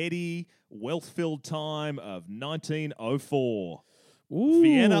the heady, wealth-filled time of 1904. Ooh.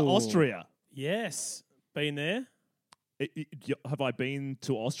 Vienna, Austria. Yes. Been there? Have I been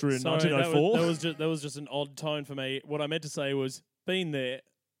to Austria in Sorry, 1904? that was just an odd tone for me. What I meant to say was, been there.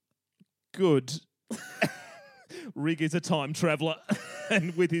 Good. Rig is a time traveller.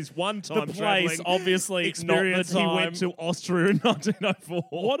 And with his one-time The place, travelling obviously, experience, not the he time. went to Austria in 1904.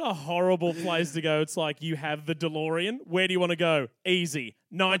 What a horrible place to go. It's like you have the DeLorean. Where do you want to go? Easy.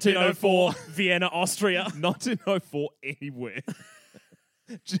 1904, Vienna, Austria. 1904 anywhere.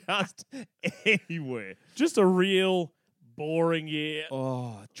 Just anywhere. Just a real boring year.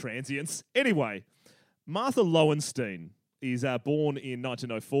 Oh, transients. Anyway, Martha Lowenstein is born in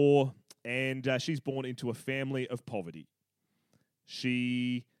 1904, and she's born into a family of poverty.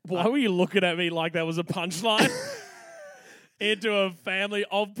 Why were you looking at me like that was a punchline? Into a family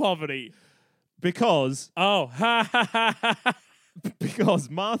of poverty. Because Oh, ha ha ha ha. because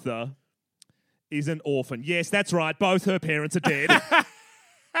Martha is an orphan. Yes, that's right. Both her parents are dead.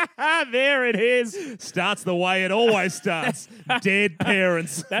 There it is. Starts the way it always starts. Dead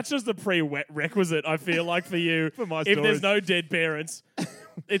parents. That's just a prerequisite, I feel like, for you. For my if there's stories. no dead parents,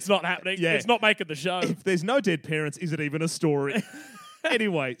 it's not happening. Yeah. It's not making the show. If there's no dead parents, is it even a story?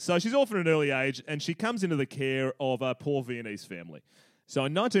 Anyway, so she's orphaned at an early age, and she comes into the care of a poor Viennese family. So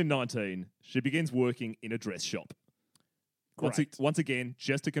in 1919, she begins working in a dress shop. Great. Once again,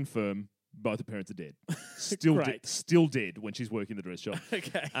 just to confirm, both her parents are dead. Still, Great. still dead when she's working in the dress shop.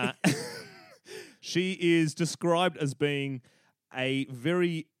 Okay. She is described as being a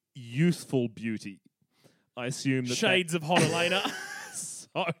very youthful beauty. I assume that Shades of Hot Elena.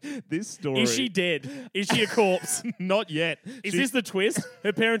 So, this story... Is she dead? Is she a corpse? Not yet. Is this the twist?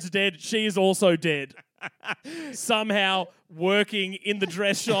 Her parents are dead. She is also dead. Somehow working in the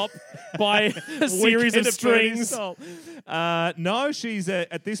dress shop by a series of strings. No, she's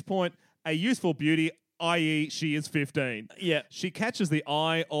at this point a youthful beauty, i.e. she is 15. Yeah. She catches the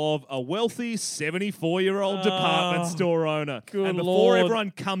eye of a wealthy 74-year-old department store owner. good and before Lord.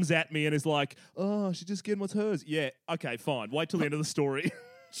 everyone comes at me and is like, oh, she's just getting what's hers. Yeah, okay, fine. Wait till the end of the story.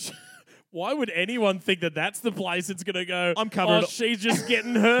 Why would anyone think that that's the place it's going to go? I'm covering Oh, she's just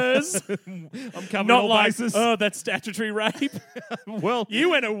getting hers. I'm covering Not all like, bases. oh, that's statutory rape. Well, You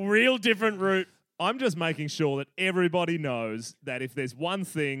went a real different route. I'm just making sure that everybody knows that if there's one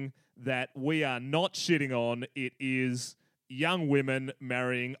thing that we are not shitting on, it is young women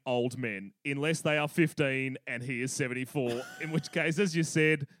marrying old men, unless they are 15 and he is 74, in which case, as you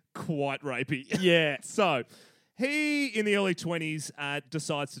said, quite rapey. Yeah. So he, in the early 20s,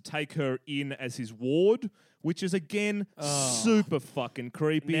 decides to take her in as his ward, which is, again, super fucking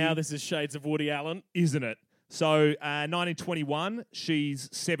creepy. Now this is shades of Woody Allen. Isn't it? So 1921, she's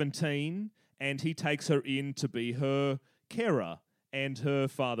 17, and he takes her in to be her carer and her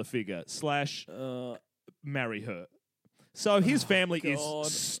father figure / marry her. So his family is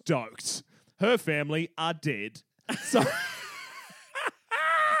stoked. Her family are dead. So,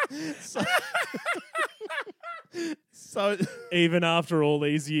 so Even after all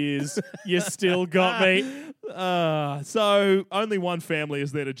these years, you still got me. So only one family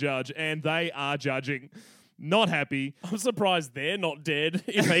is there to judge, and they are judging. Not happy. I'm surprised they're not dead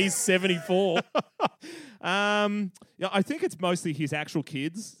if he's 74. Yeah, I think it's mostly his actual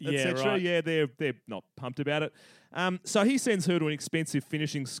kids, Yeah, etc. right. Yeah, they're not pumped about it. So he sends her to an expensive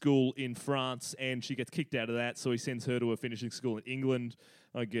finishing school in France, and she gets kicked out of that. So he sends her to a finishing school in England.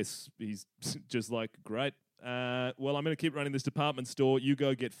 I guess he's just like, great. Well, I'm going to keep running this department store. You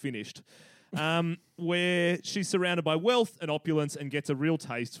go get finished. Where she's surrounded by wealth and opulence and gets a real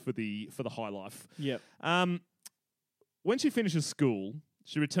taste for the high life. Yep. When she finishes school,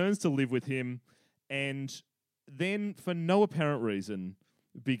 she returns to live with him, and then, for no apparent reason,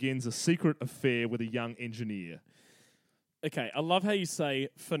 begins a secret affair with a young engineer. Okay, I love how you say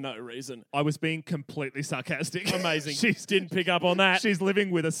for no reason. I was being completely sarcastic. Amazing. She's Didn't pick up on that. She's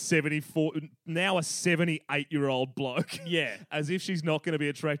living with a 78-year-old bloke. Yeah. As if she's not going to be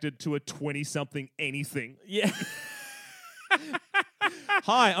attracted to a 20-something anything. Yeah.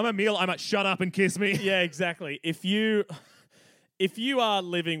 Hi, I'm Emil. I'm at Shut Up and Kiss Me. Yeah, exactly. If you are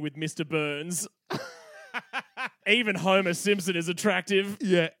living with Mr. Burns, even Homer Simpson is attractive.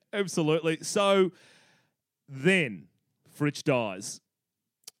 Yeah, absolutely. So then Fritsch dies.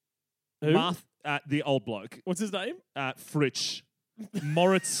 Who? The old bloke. What's his name? Fritsch.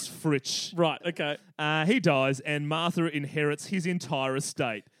 Moritz Fritsch. Right, okay. He dies, and Martha inherits his entire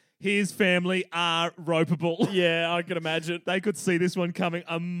estate. His family are ropeable. Yeah, I can imagine. They could see this one coming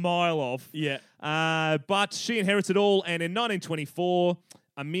a mile off. Yeah. But she inherits it all, and in 1924,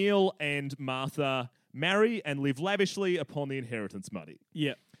 Emil and Martha marry and live lavishly upon the inheritance money.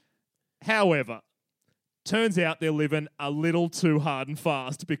 Yeah. However, turns out they're living a little too hard and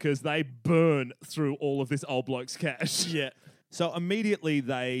fast because they burn through all of this old bloke's cash. Yeah. So immediately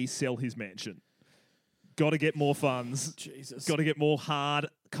they sell his mansion. Got to get more funds. Jesus. Got to get more hard,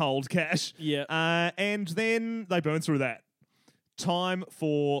 cold cash. Yeah. And then they burn through that. Time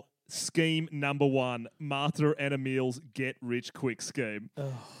for scheme number one, Martha and Emil's get-rich-quick scheme.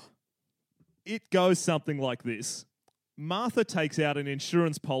 It goes something like this. Martha takes out an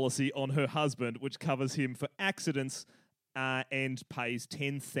insurance policy on her husband, which covers him for accidents and pays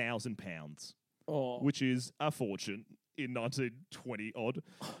 £10,000, which is a fortune in 1920-odd.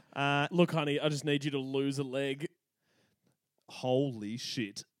 Look, honey, I just need you to lose a leg. Holy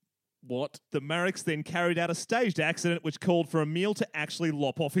shit. What? The Mareks then carried out a staged accident which called for Emil to actually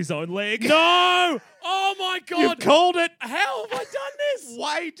lop off his own leg. No! Oh, my God. You've called it! How have I done this?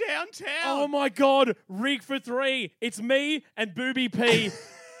 Way downtown! Oh, my God. Rig for three. It's me and Booby P.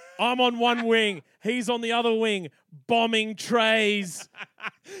 I'm on one wing. He's on the other wing. Bombing trays.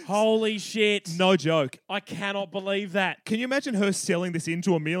 Holy shit. No joke. I cannot believe that. Can you imagine her selling this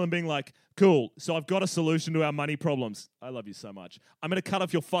into Emil and being like, cool, so I've got a solution to our money problems. I love you so much. I'm going to cut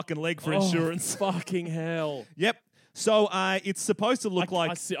off your fucking leg for insurance. Fucking hell. Yep. So it's supposed to look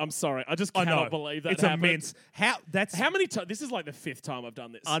like... I'm sorry. I just I know. cannot believe that It's happened. immense. How many times? This is like the 5th time I've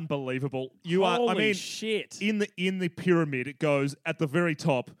done this. unbelievable. Holy shit. in the pyramid, it goes at the very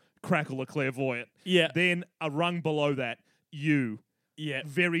top, Crackle a clairvoyant. Yeah. Then a rung below that, you. Yeah.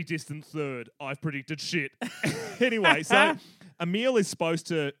 Very distant third. I've predicted shit. Anyway, so Emil is supposed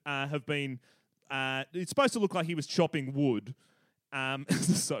to have been... it's supposed to look like he was chopping wood,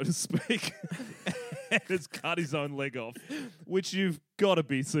 so to speak. And has cut his own leg off, which you've got to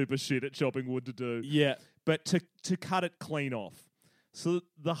be super shit at chopping wood to do. Yeah. But to cut it clean off. So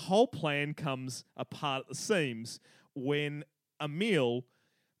the whole plan comes apart at the seams when Emil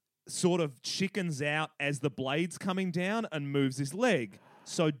sort of chickens out as the blade's coming down and moves his leg.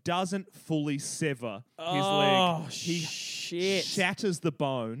 So doesn't fully sever his leg. He shit. shatters the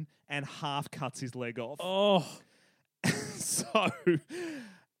bone and half cuts his leg off. Oh. So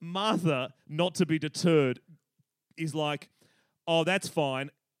Martha, not to be deterred, is like, oh, that's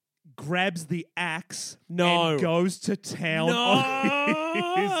fine. Grabs the axe and goes to town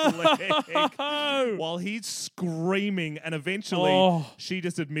on his leg while he's screaming, and eventually she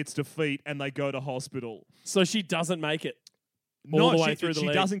just admits defeat and they go to hospital. So she doesn't make it all the way through the leg.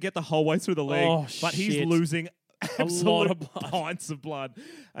 She doesn't get the whole way through the leg, but he's losing A lot of blood. pints of blood.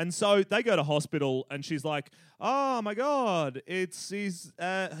 And so they go to hospital, and she's like, "Oh my God, he's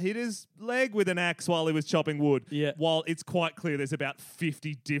hit his leg with an axe while he was chopping wood." Yeah. While it's quite clear there's about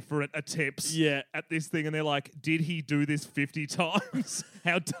 50 different attempts at this thing, and they're like, "Did he do this 50 times?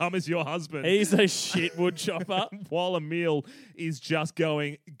 How dumb is your husband?" He's a shit wood chopper. While Emil is just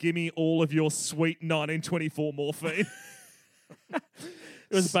going, "Give me all of your sweet 1924 morphine."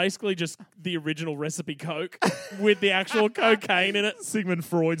 It was basically just the original recipe Coke with the actual cocaine in it. Sigmund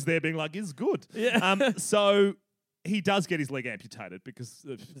Freud's there being like, "It's good." Yeah. So he does get his leg amputated because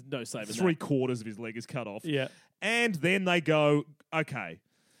There's no saving that. 3/4 of his leg is cut off. Yeah. And then they go, "Okay,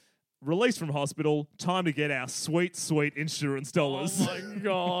 released from hospital, time to get our sweet, sweet insurance dollars." Oh my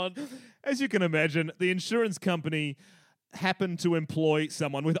God. As you can imagine, the insurance company happened to employ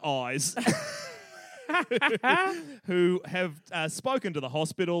someone with eyes who have spoken to the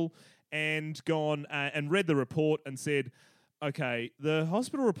hospital and gone and read the report and said, "Okay, the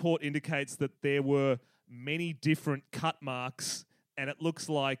hospital report indicates that there were many different cut marks, and it looks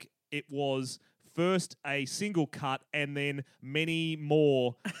like it was first a single cut and then many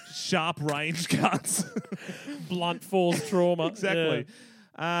more sharp range cuts." Blunt force trauma. Exactly.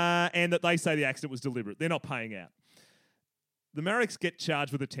 And that they say the accident was deliberate. They're not paying out. The Mareks get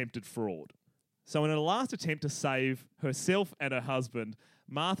charged with attempted fraud. So in a last attempt to save herself and her husband,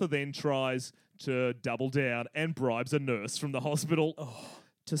 Martha then tries to double down and bribes a nurse from the hospital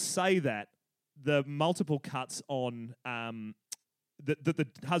to say that the multiple cuts on that the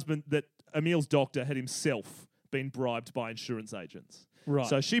husband, that Emil's doctor had himself been bribed by insurance agents. Right.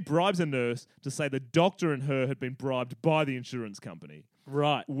 So she bribes a nurse to say the doctor and her had been bribed by the insurance company,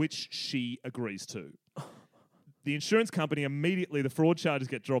 Right. which she agrees to. The insurance company immediately, the fraud charges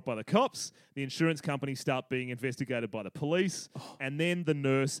get dropped by the cops. The insurance company start being investigated by the police. And then the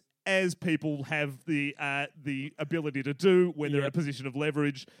nurse, as people have the ability to do when they're in a position of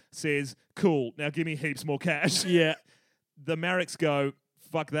leverage, says, "Cool, now give me heaps more cash." Yeah. The Mareks go,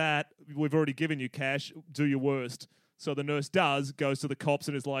 "Fuck that. We've already given you cash. Do your worst." So the nurse goes to the cops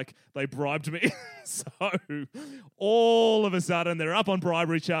and is like, "They bribed me." So all of a sudden, they're up on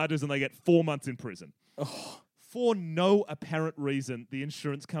bribery charges and they get 4 months in prison. For no apparent reason, the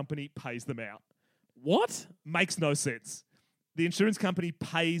insurance company pays them out. What? Makes no sense. The insurance company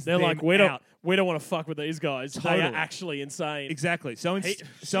pays They're them like, we out. don't want to fuck with these guys. They Totally. are actually insane. Exactly. So,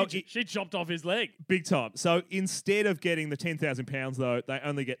 She chopped off his leg. big time. So instead of getting the £10,000, though, they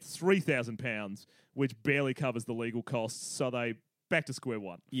only get £3,000, which barely covers the legal costs. So they back to square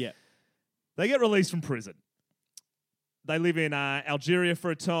one. Yeah. They get released from prison. They live in Algeria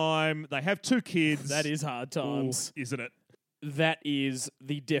for a time. They have 2 kids. That is hard times. Ooh, isn't it? That is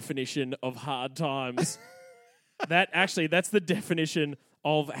the definition of hard times. That's the definition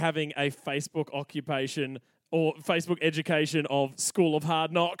of having a Facebook occupation or Facebook education of School of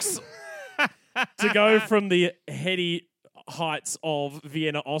Hard Knocks. To go from the heady heights of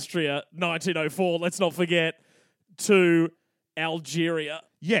Vienna, Austria, 1904, let's not forget, to Algeria,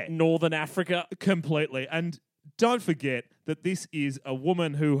 Northern Africa. Completely. And don't forget that this is a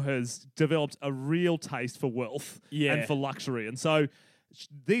woman who has developed a real taste for wealth and for luxury. And so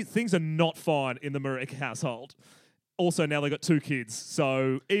these things are not fine in the Marek household. Also, now they've got 2 kids,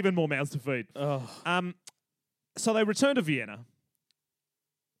 so even more mouths to feed. So they return to Vienna.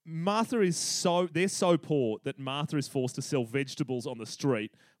 They're so poor that Martha is forced to sell vegetables on the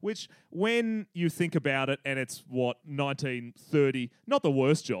street, which when you think about it, and it's 1930, not the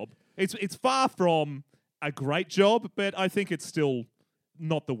worst job. It's far from a great job, but I think it's still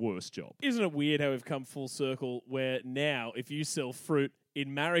not the worst job. Isn't it weird how we've come full circle where now if you sell fruit in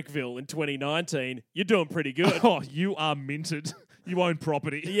Marrickville in 2019, you're doing pretty good. Oh, you are minted. You own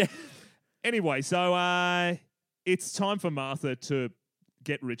property. Yeah. Anyway, so it's time for Martha to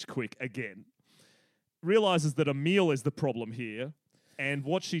get rich quick again. Realizes that Emil is the problem here, and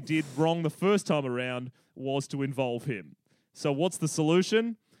what she did wrong the first time around was to involve him. So what's the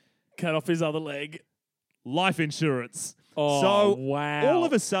solution? Cut off his other leg. Life insurance. Oh, so wow. all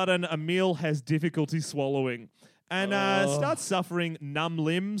of a sudden, Emil has difficulty swallowing and starts suffering numb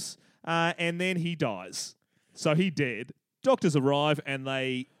limbs, and then he dies. So he dead. Doctors arrive and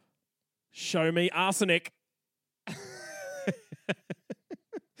they... Show me arsenic.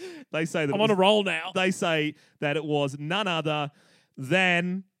 They say that I'm on a roll now. They say that it was none other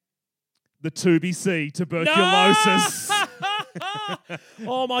than the 2BC, tuberculosis.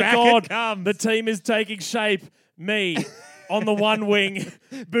 Oh my Back God. it comes. The team is taking shape. Me on the one wing,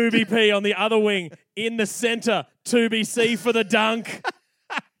 Booby P on the other wing, in the center, 2BC for the dunk.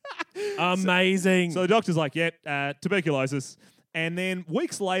 Amazing. So the doctor's like, tuberculosis. And then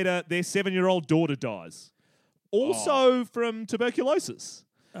weeks later, their 7-year-old daughter dies. also from tuberculosis.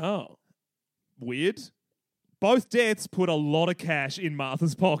 Oh. Weird. Both deaths put a lot of cash in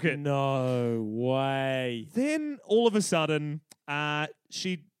Martha's pocket. No way. Then, all of a sudden,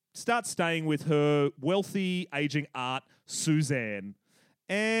 she starts staying with her wealthy, aging aunt, Suzanne.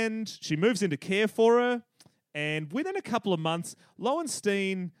 And she moves into care for her. And within a couple of months,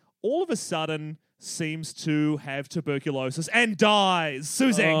 Lowenstein all of a sudden seems to have tuberculosis and dies.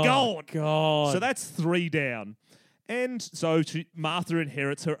 Suzanne gone. God. So that's 3 down. And so Martha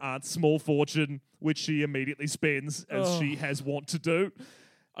inherits her aunt's small fortune, which she immediately spends, as she has wont to do.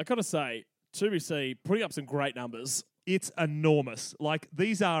 I gotta say, 2BC putting up some great numbers. It's enormous. Like,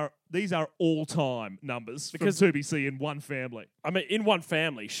 these are all-time numbers Because- from 2BC in one family. I mean, in one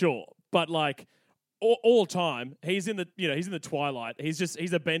family, sure, but like all time, he's in the twilight.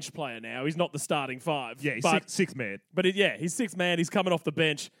 He's a bench player now. He's not the starting 5. Yeah, he's but sixth man. he's 6th man. He's coming off the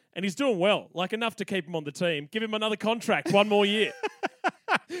bench and he's doing well, like enough to keep him on the team. Give him another contract, 1 more year.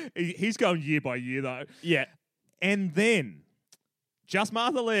 He's going year by year, though. Yeah, And then, just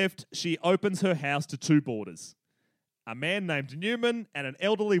Martha left, she opens her house to 2 boarders. A man named Newman and an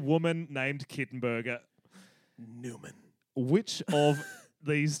elderly woman named Kittenberger. Newman. Which of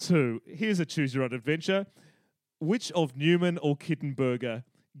these two, here's a choose your own adventure, which of Newman or Kittenberger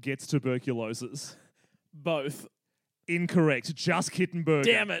gets tuberculosis? Both. Incorrect, just Kittenberger.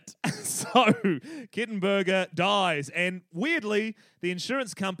 Damn it. So, Kittenberger dies, and weirdly, the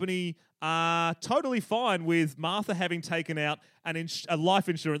insurance company are totally fine with Martha having taken out a life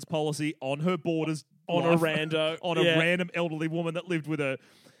insurance policy on her boarders. On a rando. On a random elderly woman that lived with her.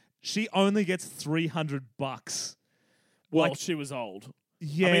 She only gets $300. Well, Like- she was old.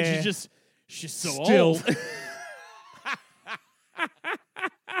 Yeah. I mean, she's so Still. old.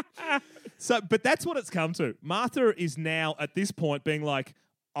 So, but that's what it's come to. Martha is now at this point being like,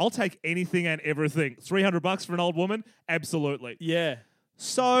 I'll take anything and everything. $300 for an old woman? Absolutely. Yeah.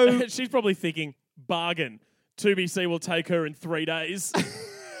 So, She's probably thinking, bargain. 2BC will take her in 3 days.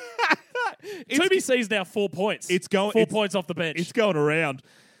 2BC's now 4 points. It's going- 4 it's- points off the bench. it's going around.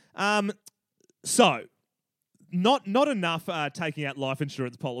 So, not enough taking out life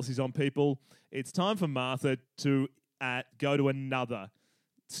insurance policies on people. It's time for Martha to go to another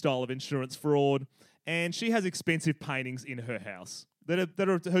style of insurance fraud, and she has expensive paintings in her house that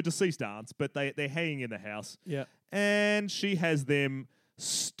are her deceased aunts, but they're hanging in the house. Yeah. And she has them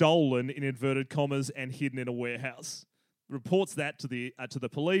stolen in inverted commas and hidden in a warehouse. Reports that to the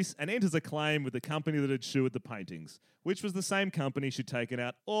police and enters a claim with the company that had insured the paintings, which was the same company she'd taken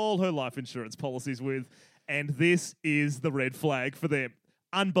out all her life insurance policies with. And this is the red flag for them.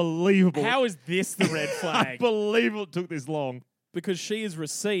 Unbelievable. How is this the red flag? Unbelievable it took this long. Because she has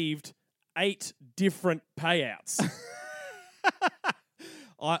received 8 different payouts.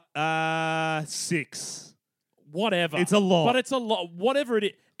 6. Whatever. It's a lot. But it's a lot. Whatever it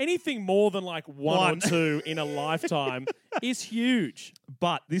is. Anything more than like one or One. 2 in a lifetime is huge.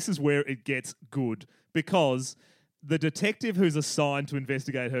 But this is where it gets good, because the detective who's assigned to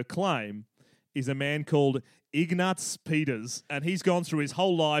investigate her claim is a man called Ignaz Peters, and he's gone through his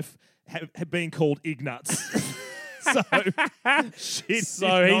whole life being called Ignaz. So, shit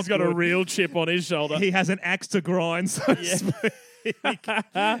So is he's not got a good. real chip on his shoulder. He has an axe to grind, so to speak.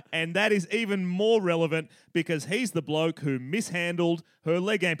 And that is even more relevant because he's the bloke who mishandled her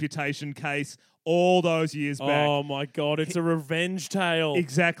leg amputation case all those years back. Oh my God, it's a revenge tale.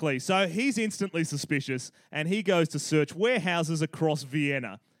 Exactly. So he's instantly suspicious, and he goes to search warehouses across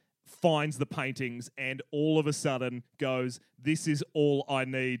Vienna, finds the paintings, and all of a sudden goes, this is all I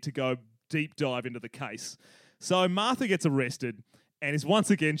need to go deep dive into the case. So Martha gets arrested and is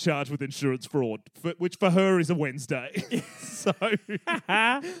once again charged with insurance fraud, which for her is a Wednesday. So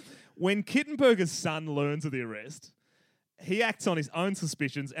when Kittenberger's son learns of the arrest, he acts on his own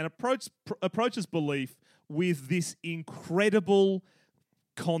suspicions and approaches belief with this incredible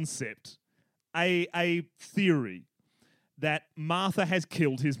concept, a theory that Martha has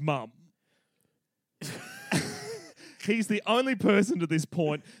killed his mum. He's the only person to this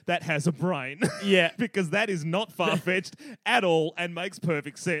point that has a brain. Yeah. Because that is not far-fetched at all and makes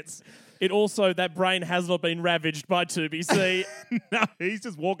perfect sense. It also, that brain has not been ravaged by 2BC. No, he's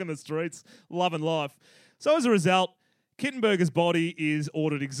just walking the streets, loving life. So as a result, Kittenberger's body is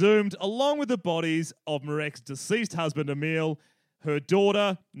ordered exhumed, along with the bodies of Marek's deceased husband, Emil, her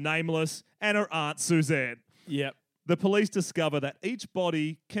daughter, Nameless, and her aunt, Suzanne. Yep. The police discover that each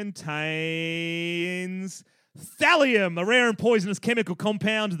body contains thallium, a rare and poisonous chemical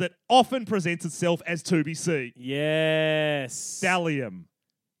compound that often presents itself as 2BC. Yes. Thallium.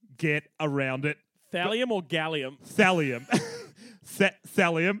 Get around it. Thallium or gallium? Thallium.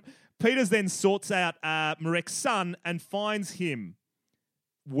 Thallium. Peters then sorts out Marek's son and finds him.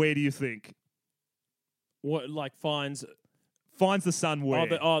 Where do you think? What, like finds Finds the son where?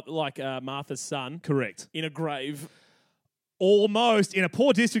 Martha's son Correct. in a grave. Almost in a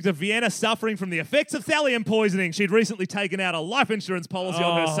poor district of Vienna suffering from the effects of thallium poisoning. She'd recently taken out a life insurance policy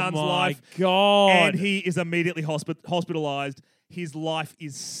on her son's life. God. And he is immediately hospitalized. His life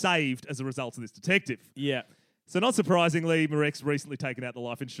is saved as a result of this detective. Yeah. So not surprisingly, Marek's recently taken out the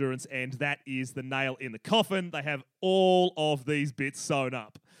life insurance, and that is the nail in the coffin. They have all of these bits sewn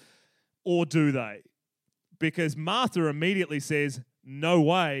up. Or do they? Because Martha immediately says, no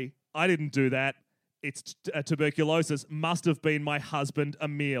way, I didn't do that. It's tuberculosis. Must have been my husband,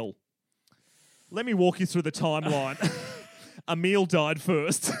 Emil. Let me walk you through the timeline. Emil died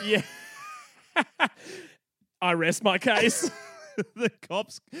first. Yeah. I rest my case. The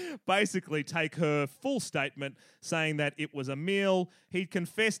cops basically take her full statement saying that it was Emil. He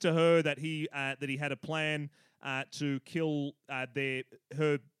confessed to her that he had a plan to kill their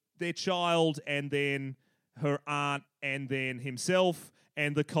child and then her aunt and then himself.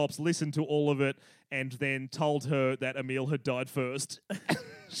 And the cops listened to all of it and then told her that Emil had died first.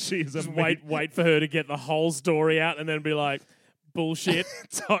 She is Just wait for her to get the whole story out and then be like, bullshit.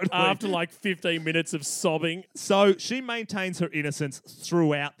 Totally. After like 15 minutes of sobbing. So she maintains her innocence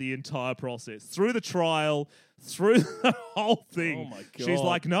throughout the entire process, through the trial, through the whole thing. Oh my God. She's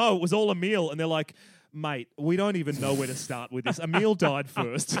like, no, it was all Emil. And they're like, mate, we don't even know where to start with this. Emil died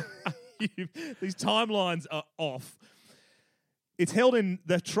first. These timelines are off.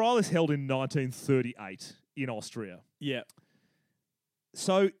 The trial is held in 1938 in Austria. Yeah.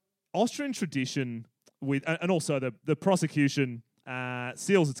 So Austrian tradition and also the prosecution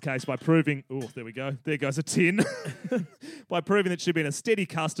seals its case by proving, there we go, there goes a tin, by proving that she'd been a steady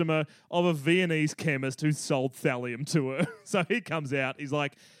customer of a Viennese chemist who sold thallium to her. So he comes out, he's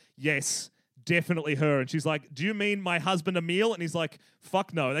like, yes, definitely her. And she's like, do you mean my husband Emil? And he's like,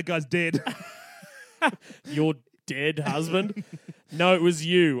 fuck no, that guy's dead. Your dead husband? No, it was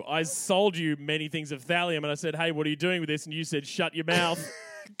you. I sold you many things of thallium and I said, hey, what are you doing with this? And you said, shut your mouth.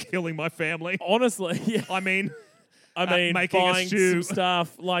 Killing my family. Honestly, yeah. I mean, making buying some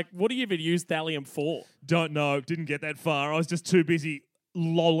stuff. Like, what do you even use thallium for? Don't know. Didn't get that far. I was just too busy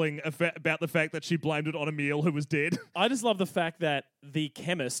lolling about the fact that she blamed it on Emil, who was dead. I just love the fact that the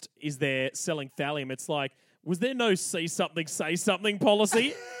chemist is there selling thallium. It's like, was there no see something, say something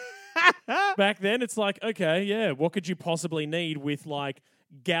policy? Back then, it's like, okay, yeah, what could you possibly need with like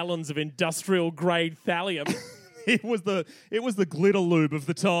gallons of industrial grade thallium? It was the glitter lube of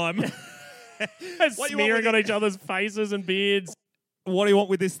the time. Smearing on each other's faces and beards. What do you want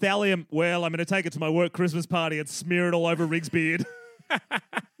with this thallium? Well, I'm going to take it to my work Christmas party and smear it all over Rig's beard.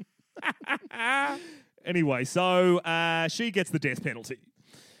 Anyway, so she gets the death penalty.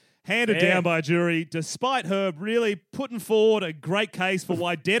 Handed down by a jury, despite her really putting forward a great case for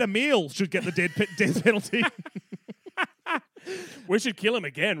why dead Emil should get the death penalty. We should kill him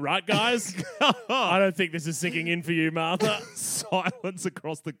again, right, guys? I don't think this is sinking in for you, Martha. Silence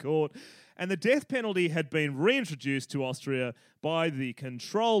across the court. And the death penalty had been reintroduced to Austria by the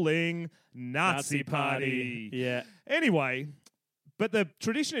controlling Nazi Party. Yeah. Anyway, but the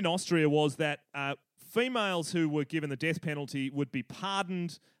tradition in Austria was that females who were given the death penalty would be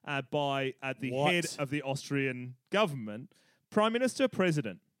pardoned by the head of the Austrian government, Prime Minister,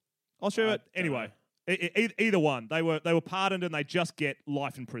 President. Austria, anyway. Either one. They were pardoned and they just get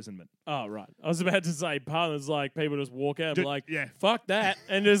life imprisonment. Oh, right. I was about to say, pardoned is like people just walk out and like, yeah. Fuck that.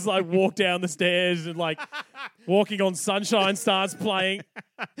 And just like walk down the stairs and like Walking on Sunshine starts playing.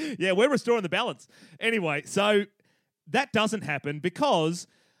 Yeah, we're restoring the balance. Anyway, so that doesn't happen because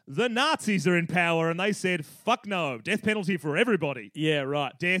the Nazis are in power and they said, fuck no, death penalty for everybody. Yeah,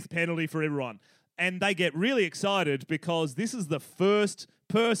 right. Death penalty for everyone. And they get really excited because this is the first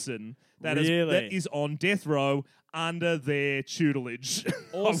person that is on death row under their tutelage.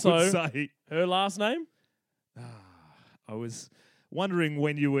 Also, I would say. Her last name? I was wondering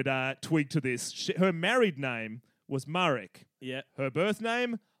when you would tweak to this. Her married name was Marek. Yeah. Her birth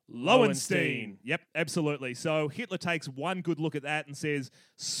name? Lowenstein. Yep, absolutely. So Hitler takes one good look at that and says,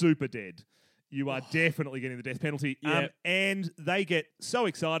 super dead. You are definitely getting the death penalty. Yeah. And they get so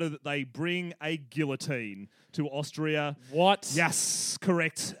excited that they bring a guillotine to Austria. What? Yes,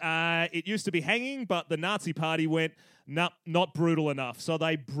 correct. It used to be hanging, but the Nazi Party went, no, not brutal enough. So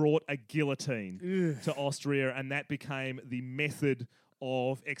they brought a guillotine to Austria, and that became the method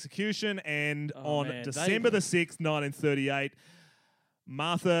of execution. And December the 6th, 1938,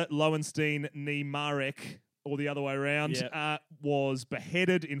 Martha Lowenstein nee Marek or the other way around, Yep. was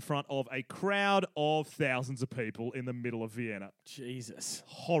beheaded in front of a crowd of thousands of people in the middle of Vienna. Jesus.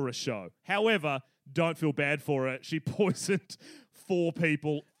 Horror show. However, don't feel bad for her. She poisoned 4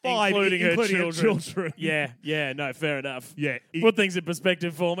 people, 5 Including her children. Yeah, no, fair enough. Yeah, Put things in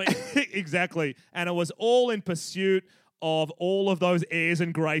perspective for me. exactly. And it was all in pursuit of all of those airs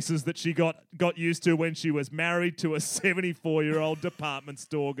and graces that she got used to when she was married to a 74-year-old department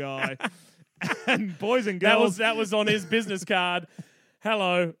store guy. And boys and girls, that was on his business card.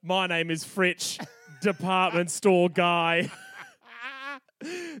 Hello, my name is Fritsch, department store guy.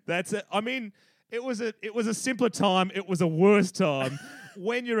 that's it. I mean, it was a simpler time. It was a worse time.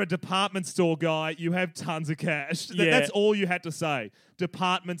 When you're a department store guy, you have tons of cash. Yeah. That's all you had to say.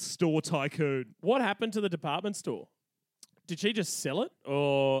 Department store tycoon. What happened to the department store? Did she just sell it,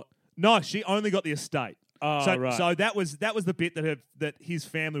 or No, she only got the estate. Oh, so, right. so that was the bit that his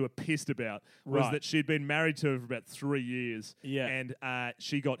family were pissed about, was Right. that she'd been married to her for about 3 years, Yeah. and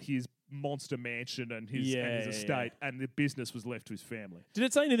she got his monster mansion and his Yeah. estate, and the business was left to his family. did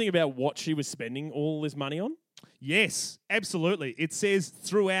it say anything about what she was spending all this money on? Yes, absolutely. It says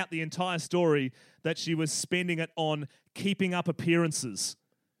throughout the entire story that she was spending it on keeping up appearances.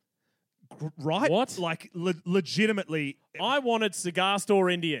 Right? What? Like legitimately. I wanted cigar store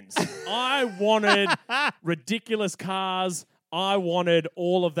Indians. I wanted ridiculous cars. I wanted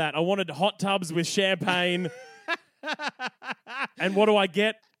all of that. I wanted hot tubs with champagne. And what do I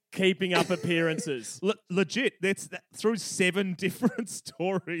get? Keeping up appearances. Legit, through 7 different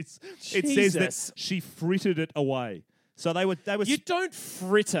stories. It says Jesus. that she frittered it away. So they were. You don't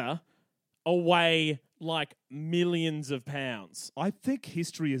fritter away like millions of pounds. I think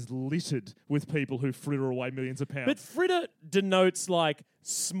history is littered with people who fritter away millions of pounds. But fritter denotes like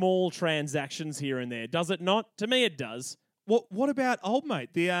small transactions here and there, does it not? To me, it does. What about old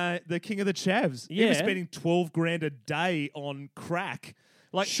mate, the king of the chavs? He was Yeah. spending 12 grand a day on crack.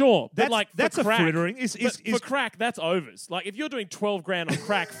 Like Sure, but that's, like for that's crack, a frittering. For crack, that's overs. Like if you're doing 12 grand on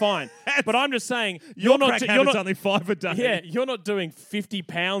crack, fine. But I'm just saying your you're not. crack You're habit's not. only 5 a day. Yeah, you're not doing 50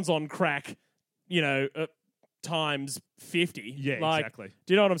 pounds on crack. Times 50. Yeah, Like, exactly.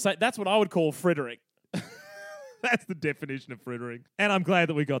 Do you know what I'm saying? That's what I would call frittering. That's the definition of frittering. And I'm glad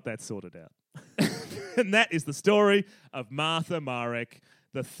that we got that sorted out. And that is the story of Martha Marek,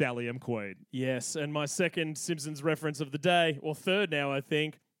 the Thallium Queen. Yes, and my second Simpsons reference of the day, or third now, I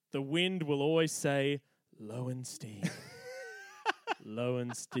think. The wind will always say Lowenstein.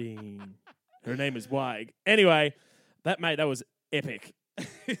 Lowenstein. Her name is Weig. Anyway, that was epic.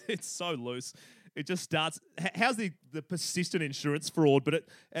 It's so loose. It just starts. How's the persistent insurance fraud? But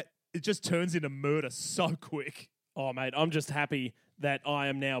it just turns into murder so quick. Oh, mate, I'm just happy that I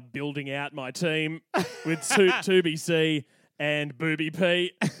am now building out my team with 2BC and Booby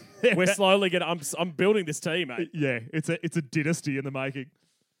P. We're slowly I'm building this team, mate. Yeah, it's a dynasty in the making.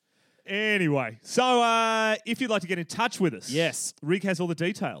 Anyway, so if you'd like to get in touch with us, Yes. Rig has all the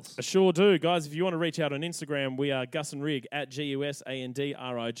details. I sure do. Guys, if you want to reach out on Instagram, we are Gus and Rig at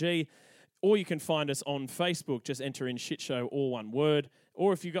GUSANDRIG. Or you can find us on Facebook. Just enter in shitshow, all one word.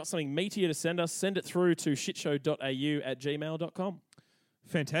 Or if you've got something meatier to send us, send it through to shitshow.au@gmail.com.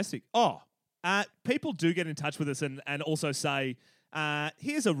 Fantastic. Oh, people do get in touch with us and also say,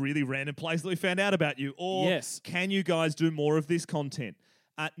 here's a really random place that we found out about you. Or Yes. can you guys do more of this content?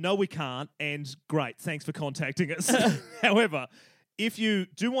 No, we can't. And great, thanks for contacting us. However, if you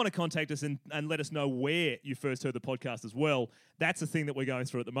do want to contact us and let us know where you first heard the podcast as well, that's the thing that we're going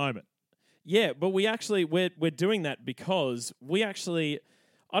through at the moment. Yeah, but we're doing that because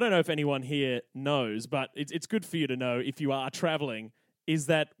I don't know if anyone here knows, but it's good for you to know if you are traveling, is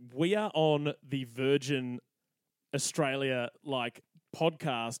that we are on the Virgin Australia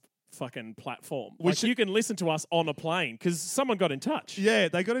podcast fucking platform. You can listen to us on a plane because someone got in touch. Yeah,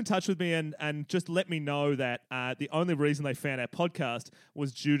 they got in touch with me and just let me know that the only reason they found our podcast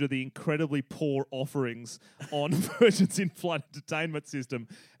was due to the incredibly poor offerings on Virgin's in-flight entertainment system.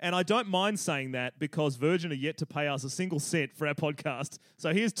 And I don't mind saying that because Virgin are yet to pay us a single cent for our podcast.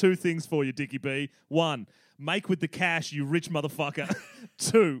 So here's 2 things for you, Dickie B. 1, make with the cash, you rich motherfucker.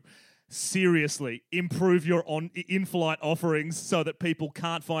 2, seriously, improve your in-flight offerings so that people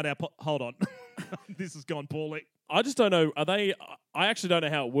can't find our... Hold on. This has gone poorly. I just don't know. I actually don't know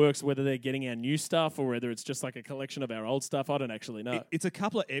how it works, whether they're getting our new stuff or whether it's just like a collection of our old stuff. I don't actually know. It's a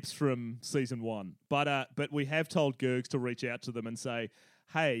couple of eps from season 1, but we have told Gergs to reach out to them and say,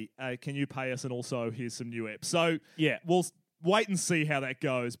 hey, can you pay us? And also, here's some new eps. So Yeah. we'll wait and see how that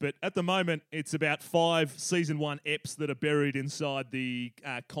goes. But at the moment, it's about 5 season 1 eps that are buried inside the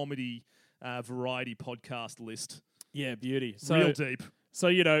comedy variety podcast list. Yeah, beauty. So Real deep. So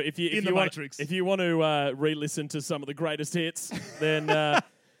if you In the want Matrix. if you want to re-listen to some of the greatest hits, then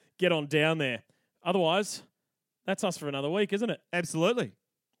get on down there. Otherwise, that's us for another week, isn't it? Absolutely.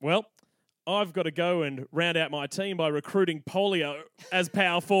 Well, I've got to go and round out my team by recruiting Polio as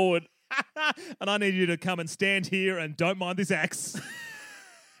power forward. And I need you to come and stand here and don't mind this axe.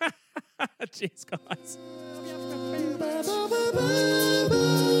 Cheers, guys. Ba-ba-ba-ba-ba-ba.